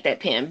Owens should have ate that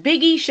pin.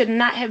 Biggie should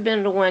not have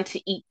been the one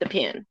to eat the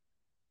pin.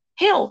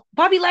 Hell,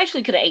 Bobby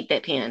Lashley could have ate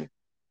that pin.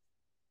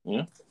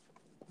 Yeah,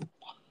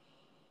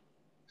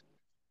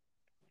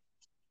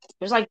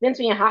 It was like Vince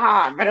being,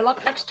 haha, better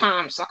luck next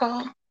time,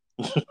 sucker.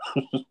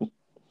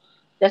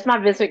 That's my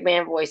Vince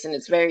McMahon voice, and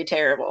it's very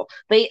terrible.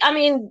 But I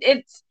mean,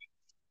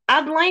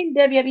 I blame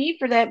WWE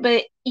for that,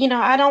 but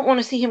I don't want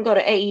to see him go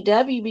to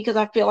AEW because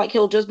I feel like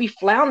he'll just be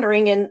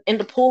floundering in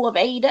the pool of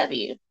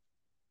AEW.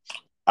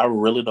 I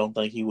really don't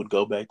think he would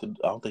go back to.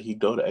 I don't think he'd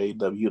go to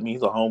AEW. I mean,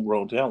 he's a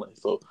homegrown talent,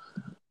 so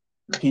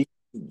he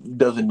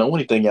doesn't know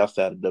anything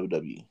outside of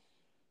WWE.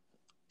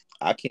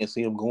 I can't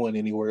see him going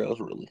anywhere else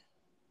really.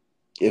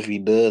 If he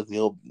does,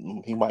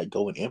 he might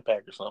go in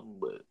Impact or something,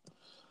 but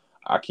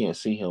I can't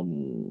see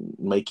him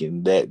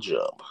making that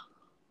jump.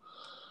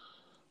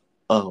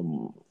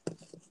 Um,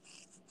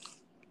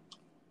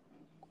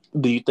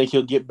 do you think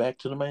he'll get back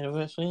to the main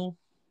event scene?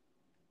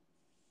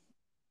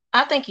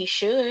 I think he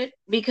should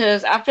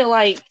because I feel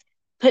like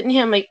putting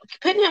him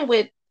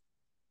with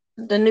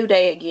the New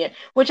Day again,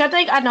 which I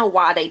think I know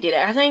why they did it.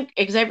 I think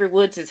Xavier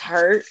Woods is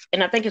hurt,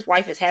 and I think his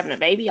wife is having a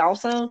baby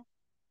also.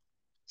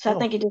 So I Yeah,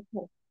 think it just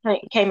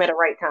came at the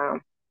right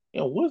time.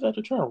 yeah. What is that?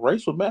 They're trying to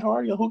race with Matt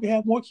Hardy on who can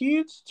have more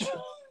kids?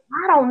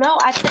 I don't know.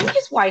 I think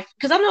his wife,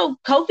 because I know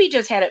Kofi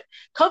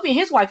and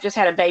his wife just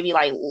had a baby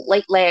like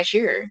late last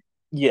year,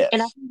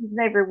 and I Yes, think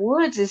Xavier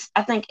Woods is.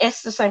 I think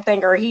it's the same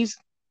thing, or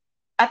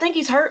I think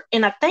he's hurt,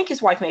 and I think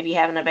his wife may be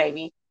having a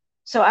baby.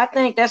 So I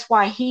think that's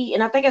why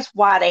and I think that's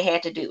why they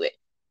had to do it.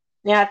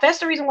 Now, if that's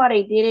the reason why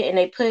they did it and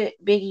they put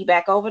Biggie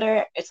back over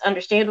there, it's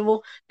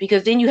understandable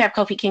because then you have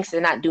Kofi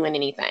Kingston not doing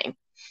anything.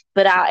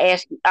 But I'll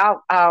ask you,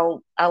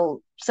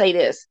 I'll say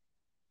this: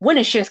 when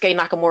is Shinsuke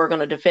Nakamura going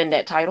to defend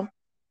that title?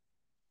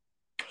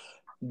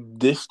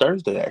 this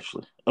Thursday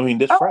actually. I mean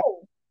this Friday.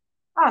 Oh,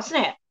 oh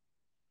snap!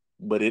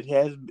 But it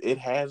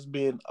has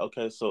been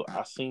okay. So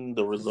I seen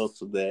the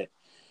results of that.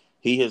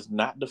 He has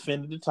not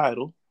defended the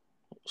title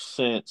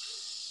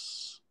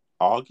since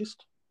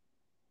August.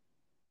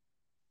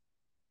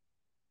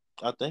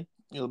 I think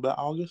it was about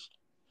August.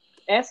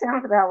 That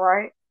sounds about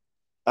right.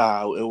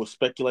 It was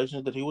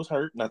speculations that he was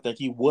hurt, and I think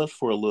he was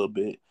for a little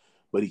bit,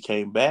 but he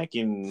came back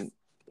and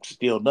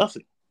still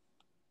nothing.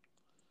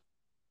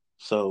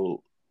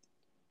 So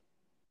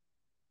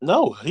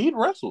no, he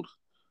wrestled.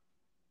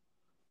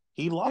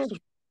 He Hmm. lost.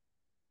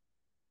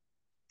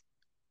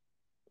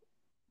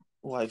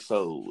 Like,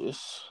 so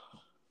it's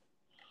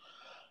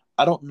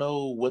I don't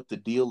know what the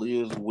deal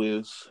is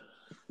with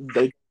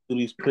they do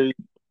these periods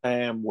of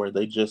time where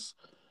they just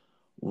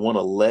want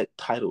to let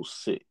titles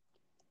sit.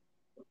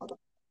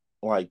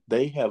 Like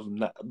they have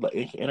not the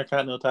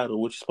Intercontinental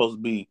title, which is supposed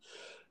to be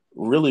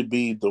really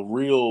be the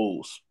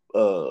real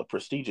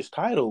prestigious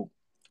title,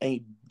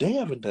 ain't they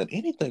haven't done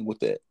anything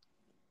with that.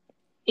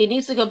 It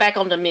needs to go back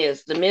on the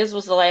Miz. The Miz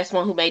was the last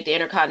one who made the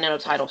Intercontinental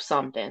title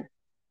something.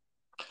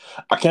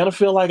 I kind of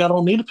feel like I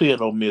don't need to put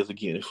it on Miz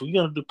again. If we're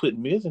gonna do put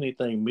Miz in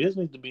anything, Miz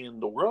needs to be in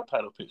the world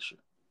title picture.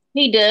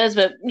 He does,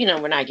 but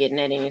we're not getting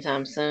that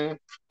anytime soon.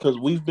 Because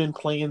we've been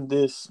playing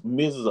this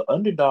Miz as an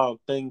underdog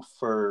thing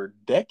for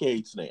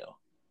decades now.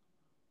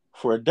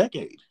 For a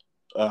decade,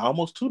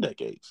 almost 2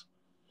 decades.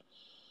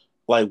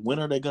 Like, when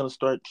are they going to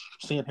start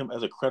seeing him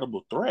as a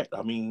credible threat?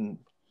 I mean,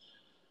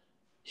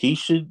 he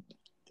should.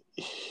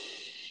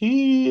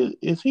 He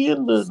is he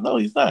in the? No,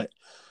 he's not.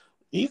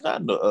 He's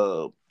not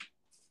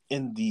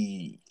in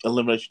the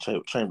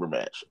elimination chamber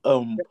match.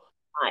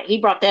 He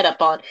brought that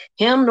up on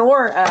him,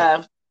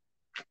 nor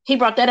he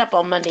brought that up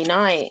on Monday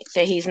night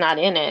that he's not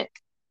in it.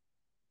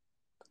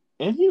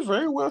 And he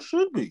very well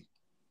should be.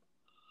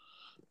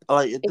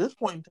 Like, at this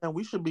point in time,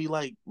 we should be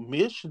like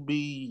Miz should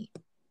be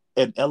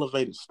an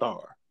elevated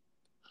star.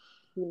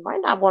 He might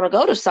not want to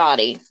go to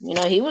Saudi.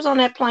 He was on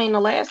that plane the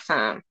last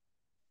time.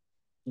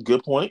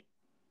 Good point.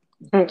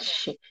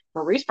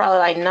 Maurice probably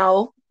like,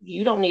 no,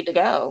 you don't need to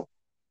go.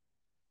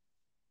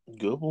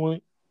 Good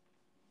point.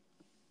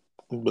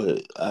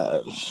 But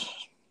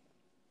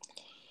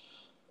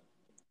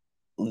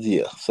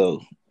yeah,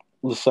 so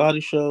the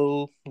Saudi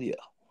show, yeah.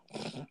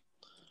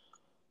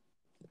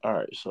 All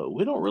right, so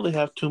we don't really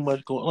have too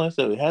much going. Like I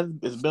said,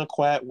 it's been a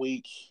quiet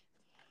week.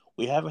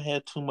 We haven't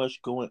had too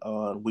much going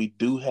on. We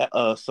do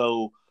have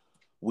so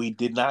we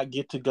did not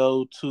get to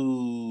go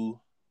to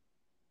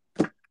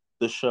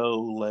the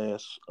show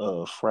last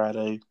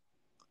Friday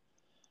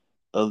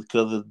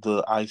because of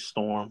the ice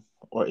storm.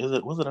 Or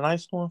was it an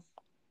ice storm?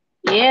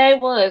 Yeah, it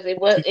was.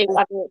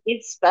 I mean,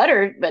 it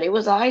sputtered, but it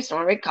was an ice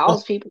storm. It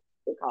caused people.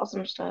 It caused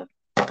some stuff.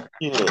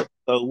 Yeah.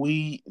 So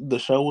the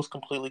show was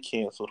completely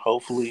canceled.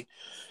 Hopefully,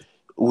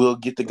 we'll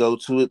get to go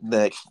to it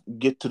next.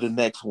 Get to the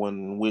next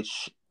one,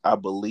 which I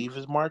believe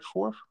is March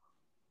 4th.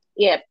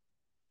 Yep.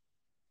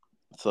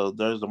 So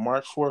there's the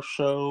March 4th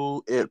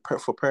show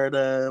for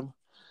Paradigm,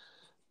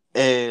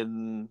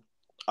 and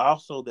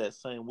also that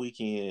same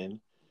weekend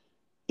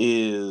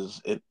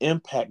is an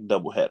Impact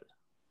doubleheader.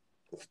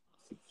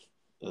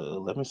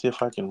 Let me see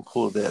if I can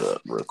pull that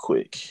up real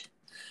quick.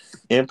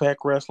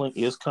 Impact Wrestling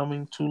is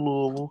coming to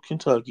Louisville,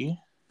 Kentucky.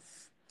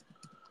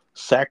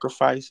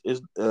 Sacrifice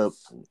is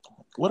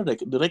what do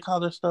they call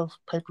their stuff?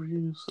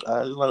 Pay-per-views.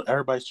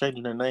 Everybody's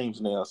changing their names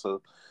now,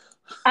 so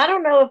I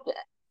don't know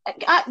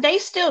if they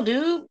still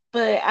do,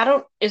 but I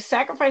don't. Is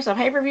Sacrifice a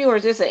pay-per-view or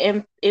is this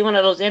one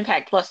of those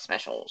Impact Plus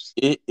specials?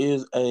 it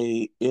is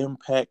a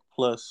Impact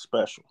Plus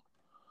special.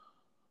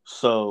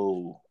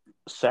 So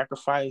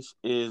Sacrifice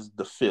is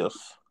the 5th,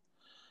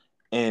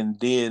 and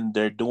then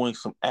they're doing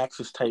some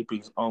Access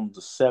tapings on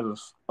the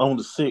 7th, on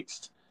the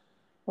 6th,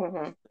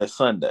 at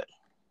Sunday,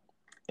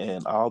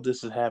 and all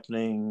this is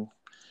happening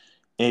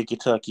in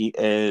Kentucky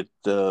in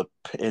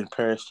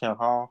Paris Town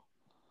Hall.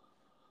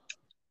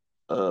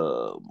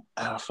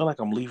 I feel like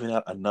I'm leaving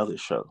out another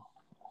show.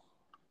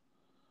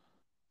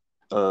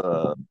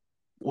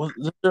 Was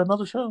there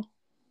another show?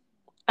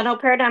 I know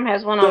Paradigm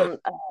has one Yeah, on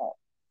yeah.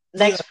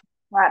 next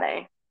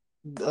Friday.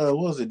 What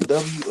was it?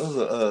 Was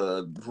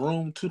it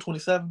Room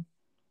 227?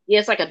 Yeah,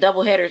 it's like a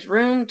double header. It's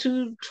Room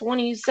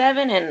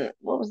 227, and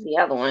what was the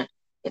other one?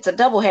 It's a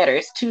double header.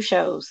 It's two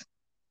shows.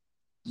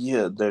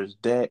 Yeah, there's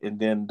that, and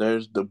then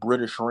there's the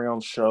British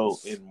Round show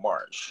in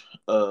March.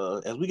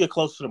 As we get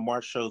closer to the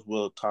March shows,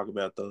 we'll talk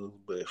about those.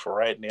 But for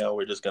right now,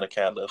 we're just gonna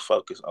kind of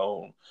focus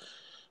on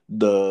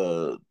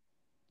the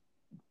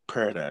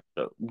Paradise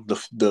show.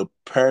 The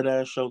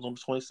Paradise show's on the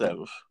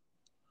 27th.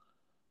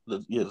 The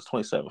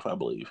 27th, I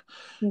believe,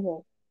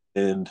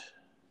 and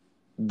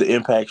the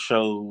Impact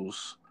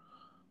shows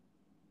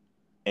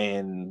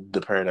and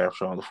the Paradigm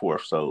show on the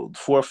 4th. So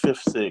 4th,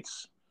 5th,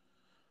 6th,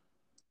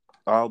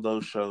 all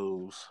those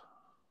shows.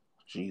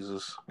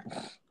 Jesus,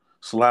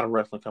 it's a lot of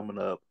wrestling coming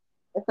up.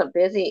 It's a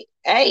busy.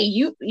 Hey,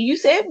 you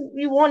said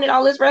you wanted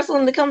all this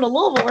wrestling to come to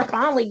Louisville. We're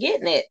finally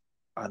getting it.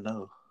 I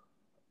know.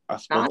 I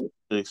spoke Nice.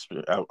 to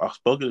experience. I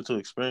spoke it to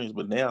experience,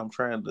 but now I'm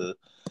trying to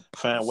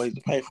find ways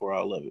to pay for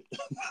all of it.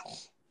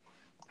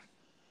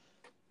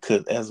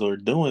 Because as we're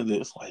doing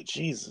this, like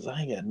Jesus,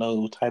 I ain't got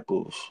no type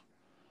of.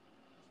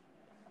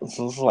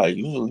 So it's like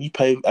you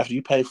pay after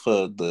you pay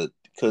for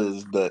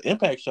because the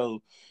Impact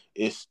show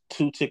is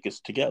 2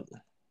 tickets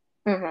together,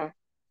 so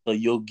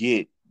you'll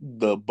get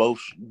the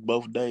both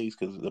days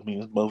because I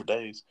mean it's both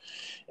days,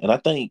 and I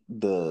think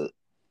the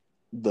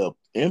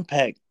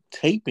Impact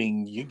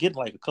taping you get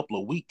like a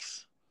couple of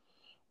weeks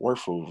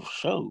worth of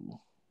show.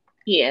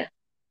 Yeah.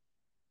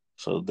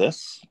 So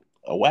that's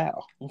a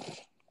wow.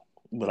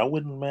 But I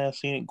wouldn't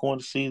mind going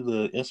to see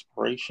the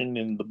Inspiration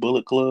and the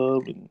Bullet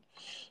Club and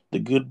the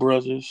Good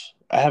Brothers.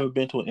 I haven't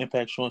been to an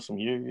Impact show in some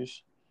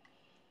years.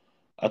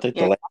 I think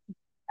the Yeah, last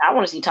I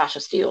want to see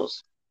Tasha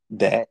Steeles,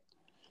 that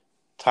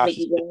Tasha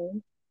Mickey Still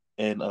James.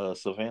 and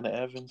Savannah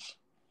Evans.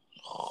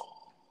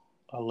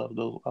 I love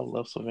those. I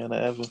love Savannah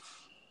Evans.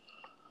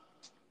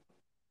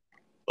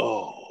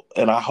 Oh,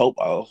 and I hope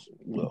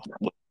we'll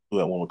do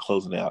that when we're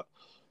closing out.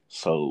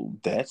 So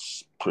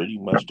that's pretty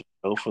much the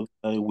show for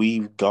the day.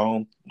 We've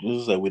gone.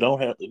 Just say we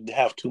don't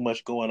have too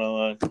much going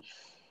on.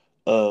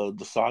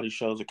 The Saudi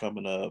shows are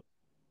coming up.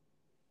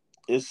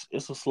 It's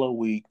a slow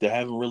week. There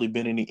haven't really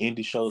been any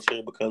indie shows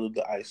here because of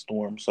the ice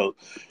storm. So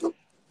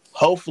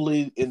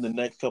hopefully, in the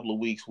next couple of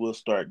weeks, we'll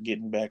start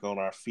getting back on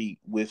our feet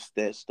with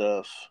that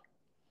stuff.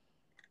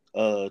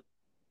 Uh,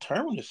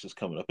 Terminus is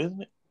coming up,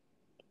 isn't it?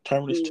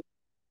 Terminus.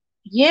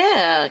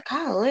 Yeah,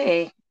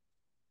 golly.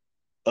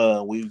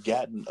 We've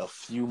gotten a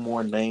few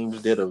more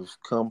names that have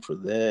come for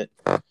that.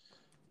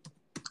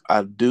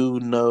 I do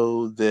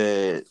know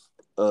that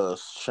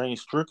Shane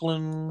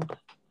Strickland.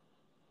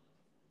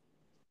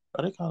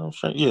 Are they calling him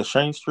Shane? Yeah,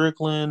 Shane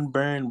Strickland,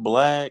 Baron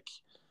Black,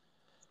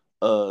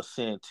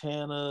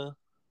 Santana.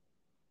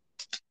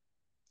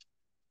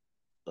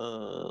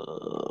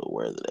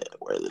 Where is it at?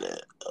 Where is it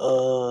at?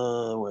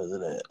 Where is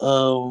it at?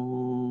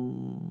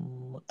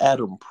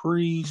 Adam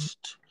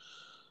Priest,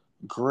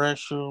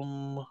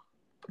 Gresham,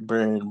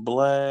 Baron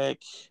Black,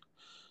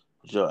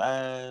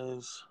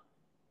 Joaz,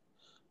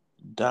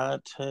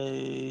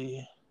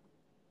 Dante.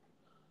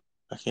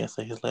 I can't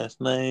say his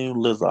last name.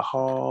 Liza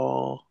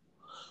Hall,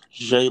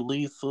 Jay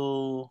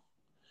Lethal,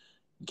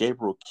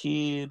 Gabriel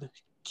Kidd,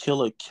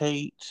 Killer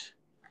Kate.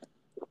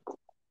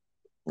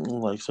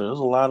 Like I said, there's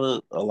a lot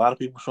of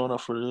people showing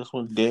up for this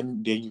one.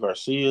 Daniel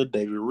Garcia,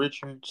 David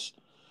Richards,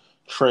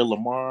 Trey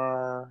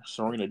Lamar,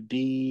 Serena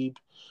Deeb,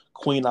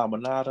 Queen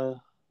Aminata.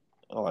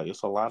 Like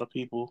it's a lot of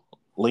people.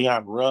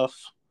 Leon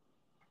Ruff.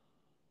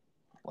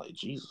 Like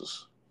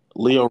Jesus.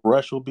 Leo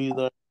Rush will be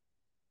there.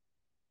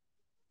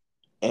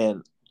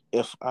 And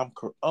if I'm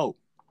correct, oh,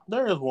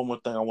 there is one more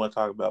thing I want to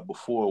talk about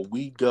before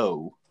we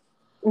go.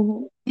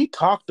 Hmm. We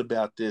talked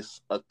about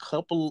this a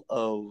couple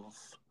of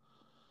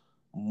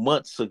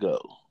months ago.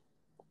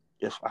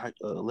 If I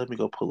let me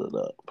go pull it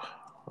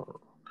up.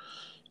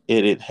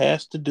 It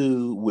has to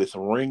do with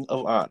Ring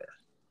of Honor.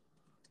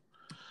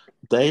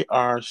 They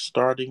are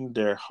starting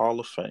their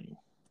Hall of Fame.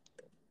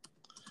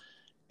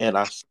 And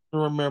I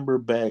still remember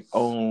back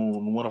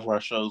on one of our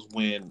shows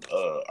when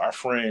our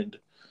friend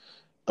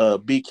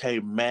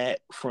BK Matt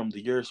from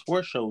the Your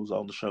Sports Show was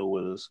on the show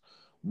with us.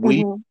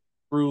 We Hmm.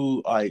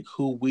 through like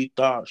who we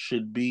thought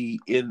should be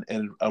in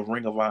a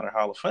Ring of Honor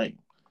Hall of Fame.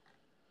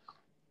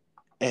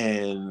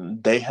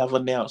 And they have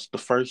announced the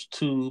first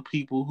two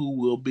people who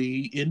will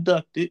be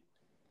inducted.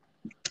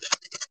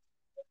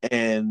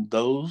 And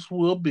those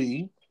will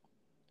be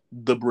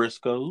the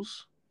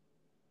Briscoes,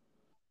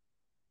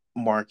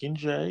 Mark and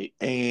Jay,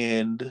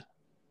 and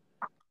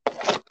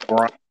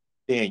Brian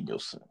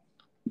Danielson.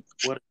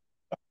 What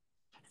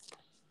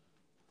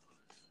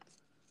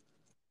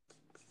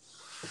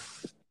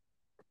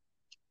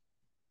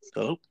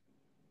up?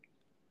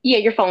 Yeah,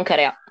 your phone cut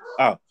out.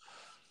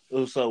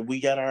 Oh, so we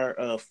got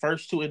our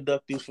first two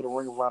inductees for the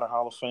Ring of Honor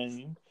Hall of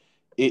Fame.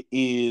 It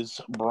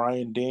is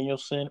Brian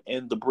Danielson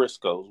and the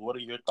Briscoes. What are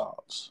your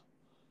thoughts?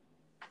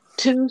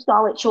 Two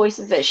solid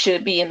choices that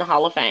should be in the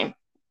Hall of Fame.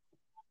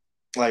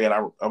 Like,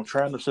 and I'm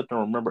trying to sit there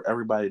and remember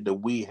everybody that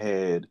we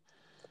had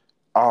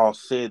all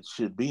said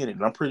should be in it.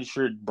 And I'm pretty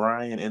sure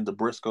Brian and the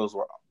Briscoes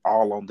were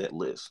all on that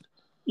list.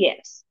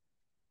 Yes.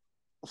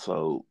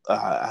 So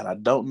I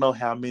don't know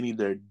how many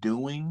they're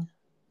doing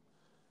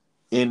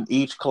in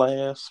each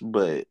class,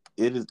 but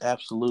it is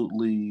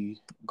absolutely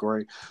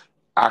great.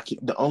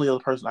 The only other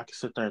person I can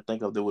sit there and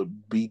think of that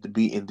would be to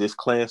be in this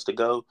class to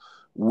go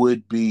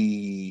would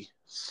be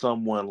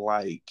someone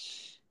like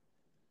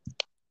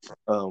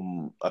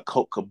a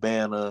Colt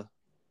Cabana,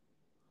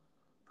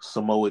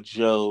 Samoa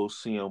Joe,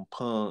 CM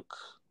Punk,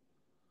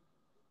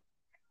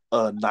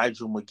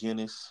 Nigel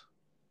McGuinness.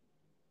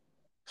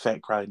 In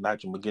fact, probably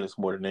Nigel McGuinness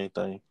more than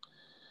anything.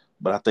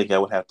 But I think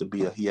that would have to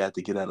be he had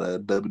to get out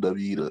of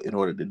WWE in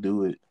order to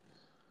do it.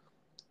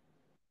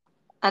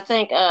 I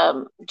think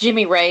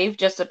Jimmy Rave,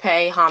 just to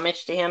pay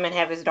homage to him and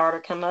have his daughter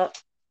come up.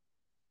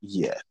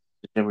 Yeah,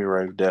 Jimmy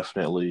Rave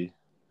definitely.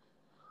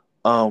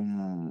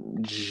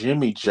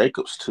 Jimmy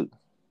Jacobs too.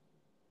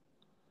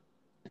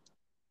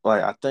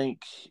 Like I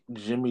think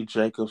Jimmy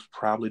Jacobs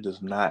probably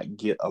does not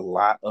get a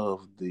lot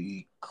of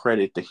the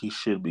credit that he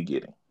should be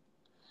getting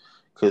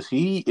because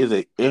he is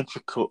an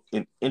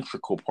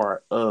integral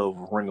part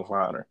of Ring of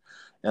Honor,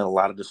 and a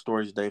lot of the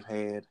stories they've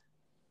had.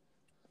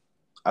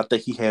 I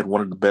think he had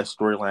one of the best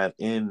storylines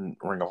in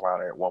Ring of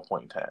Honor at one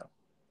point in time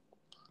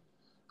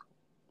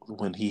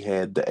when he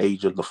had the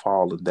Age of the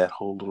Fall and that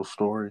whole little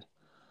story.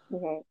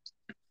 Hmm.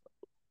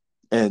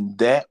 And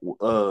that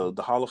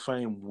the Hall of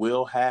Fame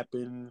will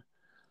happen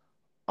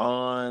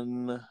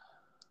on,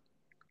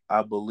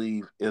 I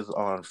believe, is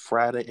on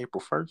Friday,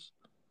 April 1st.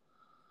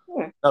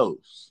 Hmm. No,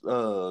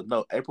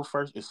 no, April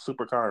 1st is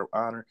Supercard of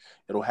Honor.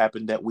 It'll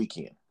happen that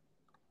weekend.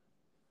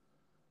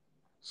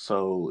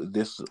 So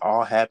this is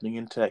all happening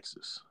in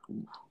Texas.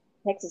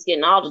 Texas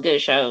getting all the good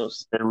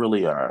shows. They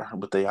really are,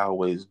 but they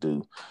always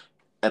do.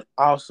 And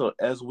also,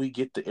 as we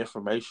get the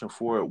information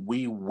for it,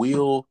 we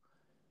will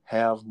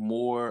have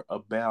more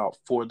about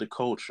For the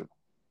Culture.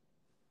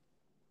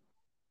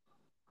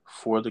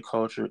 For the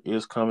Culture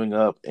is coming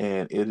up,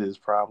 and it is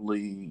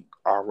probably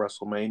our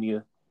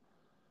WrestleMania.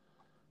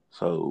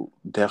 So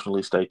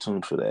definitely stay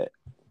tuned for that.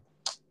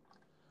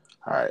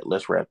 All right,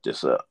 let's wrap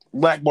this up.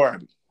 Black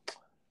Barbie,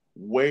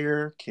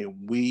 where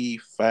can we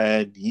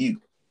find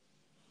you?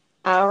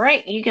 All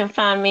right, you can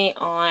find me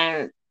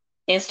on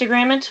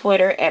Instagram and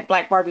Twitter at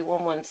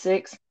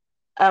BlackBarbie116.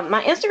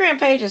 My Instagram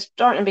page is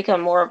starting to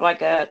become more of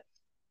like a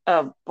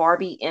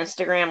Barbie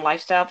Instagram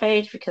lifestyle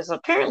page because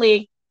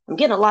apparently I'm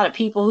getting a lot of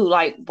people who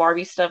like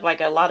Barbie stuff,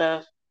 like a lot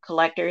of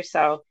collectors.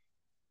 So,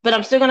 but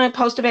I'm still gonna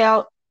post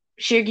about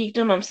sheer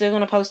geekdom. I'm still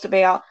gonna post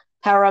about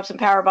power ups and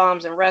power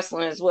bombs and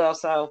wrestling as well.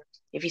 So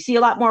if you see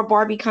a lot more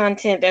Barbie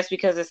content, that's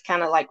because it's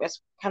kind of like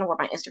that's kind of where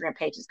my Instagram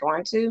page is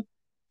going to.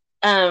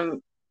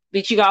 Um,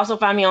 but you can also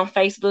find me on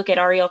Facebook at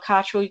Ariel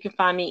Cottrell. You can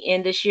find me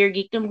in the Sheer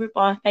Geekdom group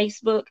on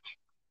Facebook.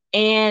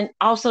 And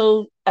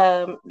also,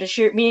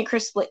 me and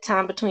Chris split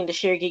time between the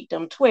Sheer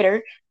Geekdom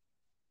Twitter,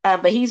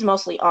 but he's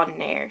mostly on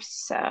there.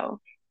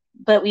 So,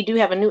 but we do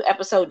have a new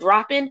episode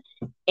dropping,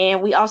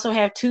 and we also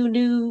have two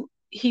new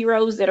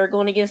heroes that are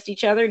going against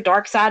each other.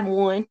 Dark Side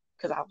won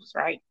because I was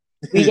right.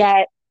 We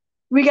got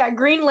we got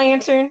Green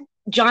Lantern,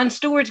 John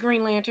Stewart's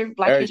Green Lantern,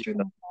 Black There you History go.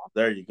 Month.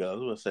 There you go. I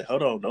was gonna say,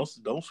 hold on,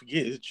 don't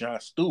forget it's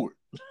John Stewart.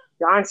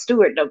 John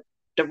Stewart,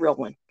 the real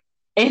one,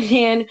 and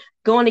then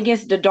going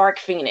against the Dark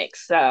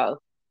Phoenix. So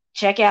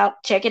check it out.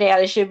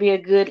 It should be a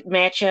good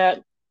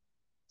matchup.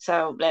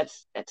 So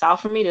that's all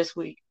for me this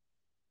week.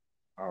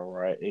 All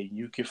right, and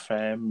you can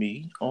find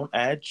me on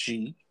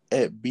IG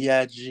at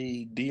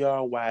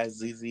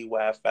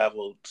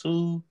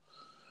BIGDRYZZY502,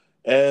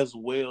 as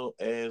well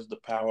as the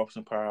Power Ups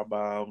and Power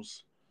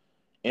Bombs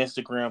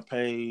Instagram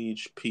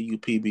page,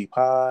 PUPB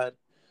Pod,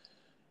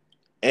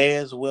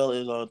 as well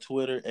as on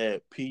Twitter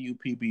at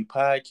PUPB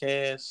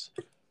Podcast.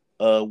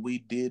 We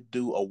did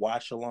do a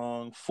watch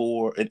along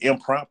for an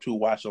impromptu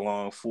watch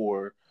along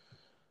for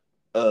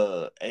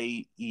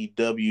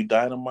AEW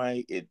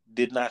Dynamite. It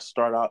did not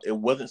start out. It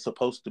wasn't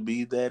supposed to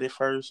be that at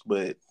first,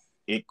 but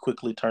it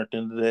quickly turned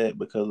into that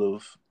because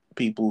of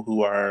people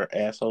who are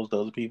assholes to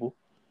other people.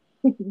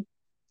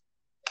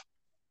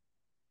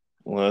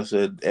 Well, I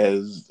said,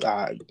 as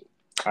I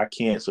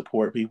can't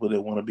support people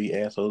that want to be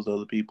assholes to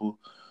other people.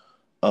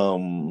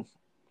 Um,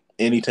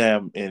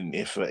 Anytime, and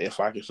if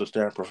I can sit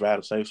there and provide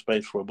a safe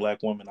space for a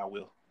black woman, I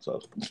will.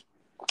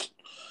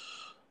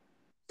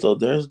 So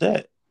there's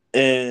that,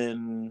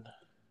 and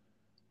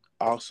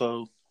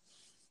also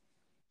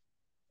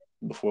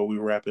before we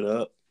wrap it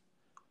up,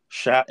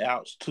 shout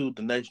outs to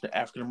the Nation of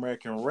African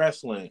American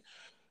Wrestling,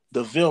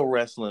 the Ville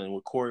Wrestling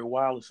with Corey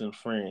Wallace and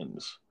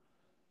friends.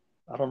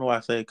 I don't know why I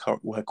say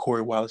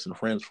Corey Wallace and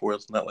friends for.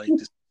 It's not like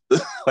this,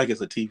 like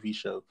it's a TV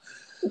show.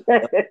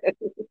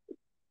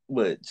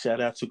 But shout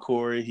out to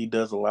Corey. He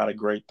does a lot of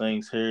great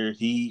things here.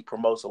 He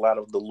promotes a lot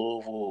of the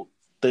Louisville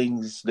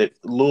things that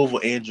Louisville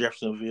and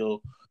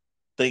Jeffersonville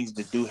things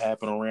that do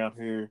happen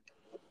around here.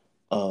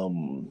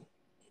 Um,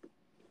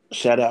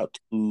 Shout out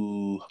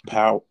to not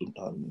Power.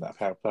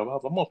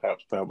 I'm on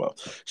Power.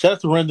 Shout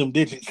out to Random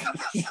Digits.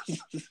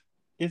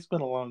 It's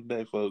been a long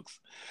day, folks.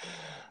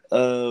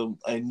 A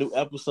new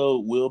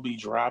episode will be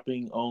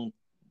dropping on,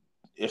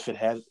 if it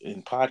has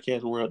in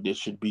podcast world, this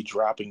should be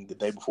dropping the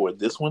day before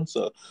this one.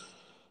 So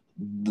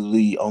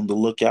be on the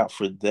lookout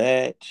for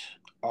that.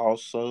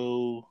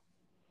 Also,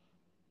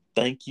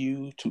 thank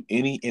you to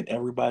any and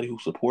everybody who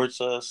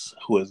supports us,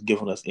 who has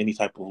given us any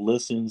type of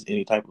listens,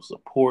 any type of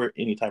support,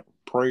 any type of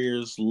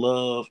prayers,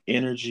 love,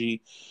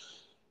 energy,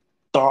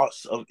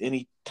 thoughts of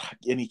any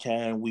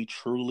kind. We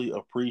truly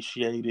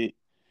appreciate it.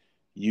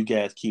 You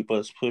guys keep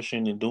us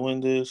pushing and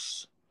doing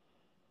this.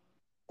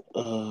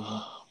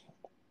 Uh,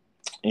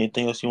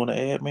 Anything else you want to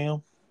add,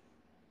 ma'am?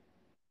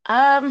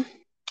 um,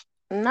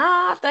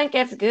 nah, I think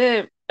that's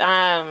good.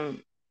 I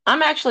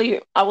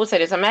will say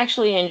this, I'm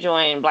actually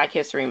enjoying Black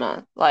History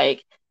Month.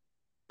 Like,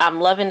 I'm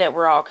loving that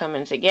we're all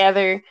coming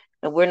together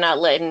and we're not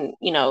letting,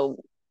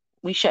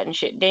 we shutting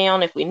shit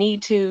down if we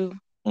need to.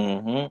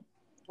 Mm-hmm.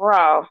 We're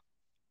all,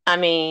 I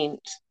mean,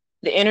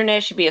 the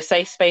internet should be a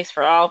safe space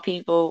for all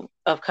people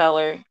of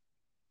color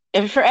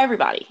and for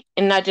everybody,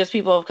 and not just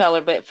people of color,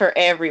 but for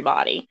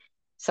everybody.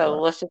 So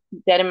Right. let's just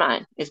keep that in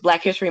mind. It's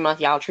Black History Month.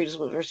 Y'all treat us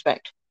with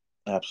respect.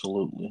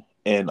 Absolutely.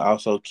 And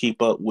also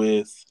keep up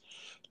with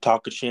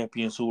Talk of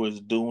Champions, who are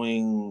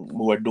doing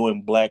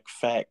Black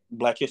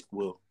History,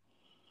 well,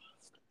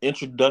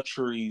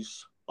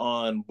 introductories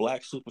on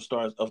Black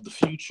superstars of the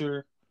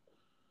future.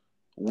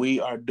 We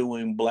are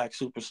doing Black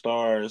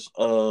superstars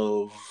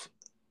of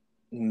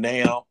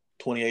now,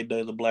 28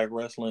 Days of Black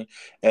Wrestling,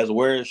 as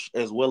well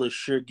as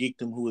Sheer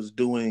Geekdom, who is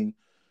doing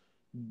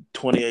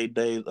 28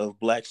 Days of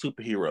Black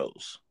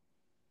Superheroes.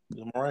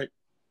 Am I right?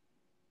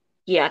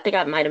 Yeah, I think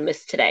I might have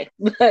missed today,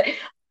 but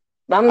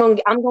I'm gonna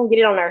get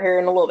it on our here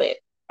in a little bit.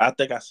 I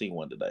think I seen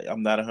one today.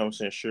 I'm not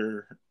 100%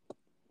 sure,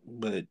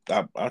 but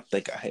I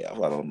think I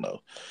have. I don't know.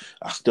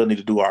 I still need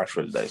to do ours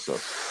for today. So,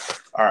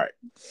 all right.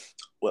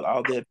 With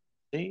all that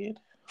said,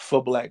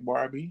 for Black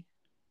Barbie,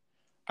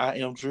 I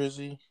am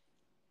Drizzy.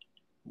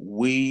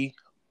 We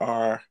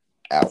are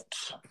out.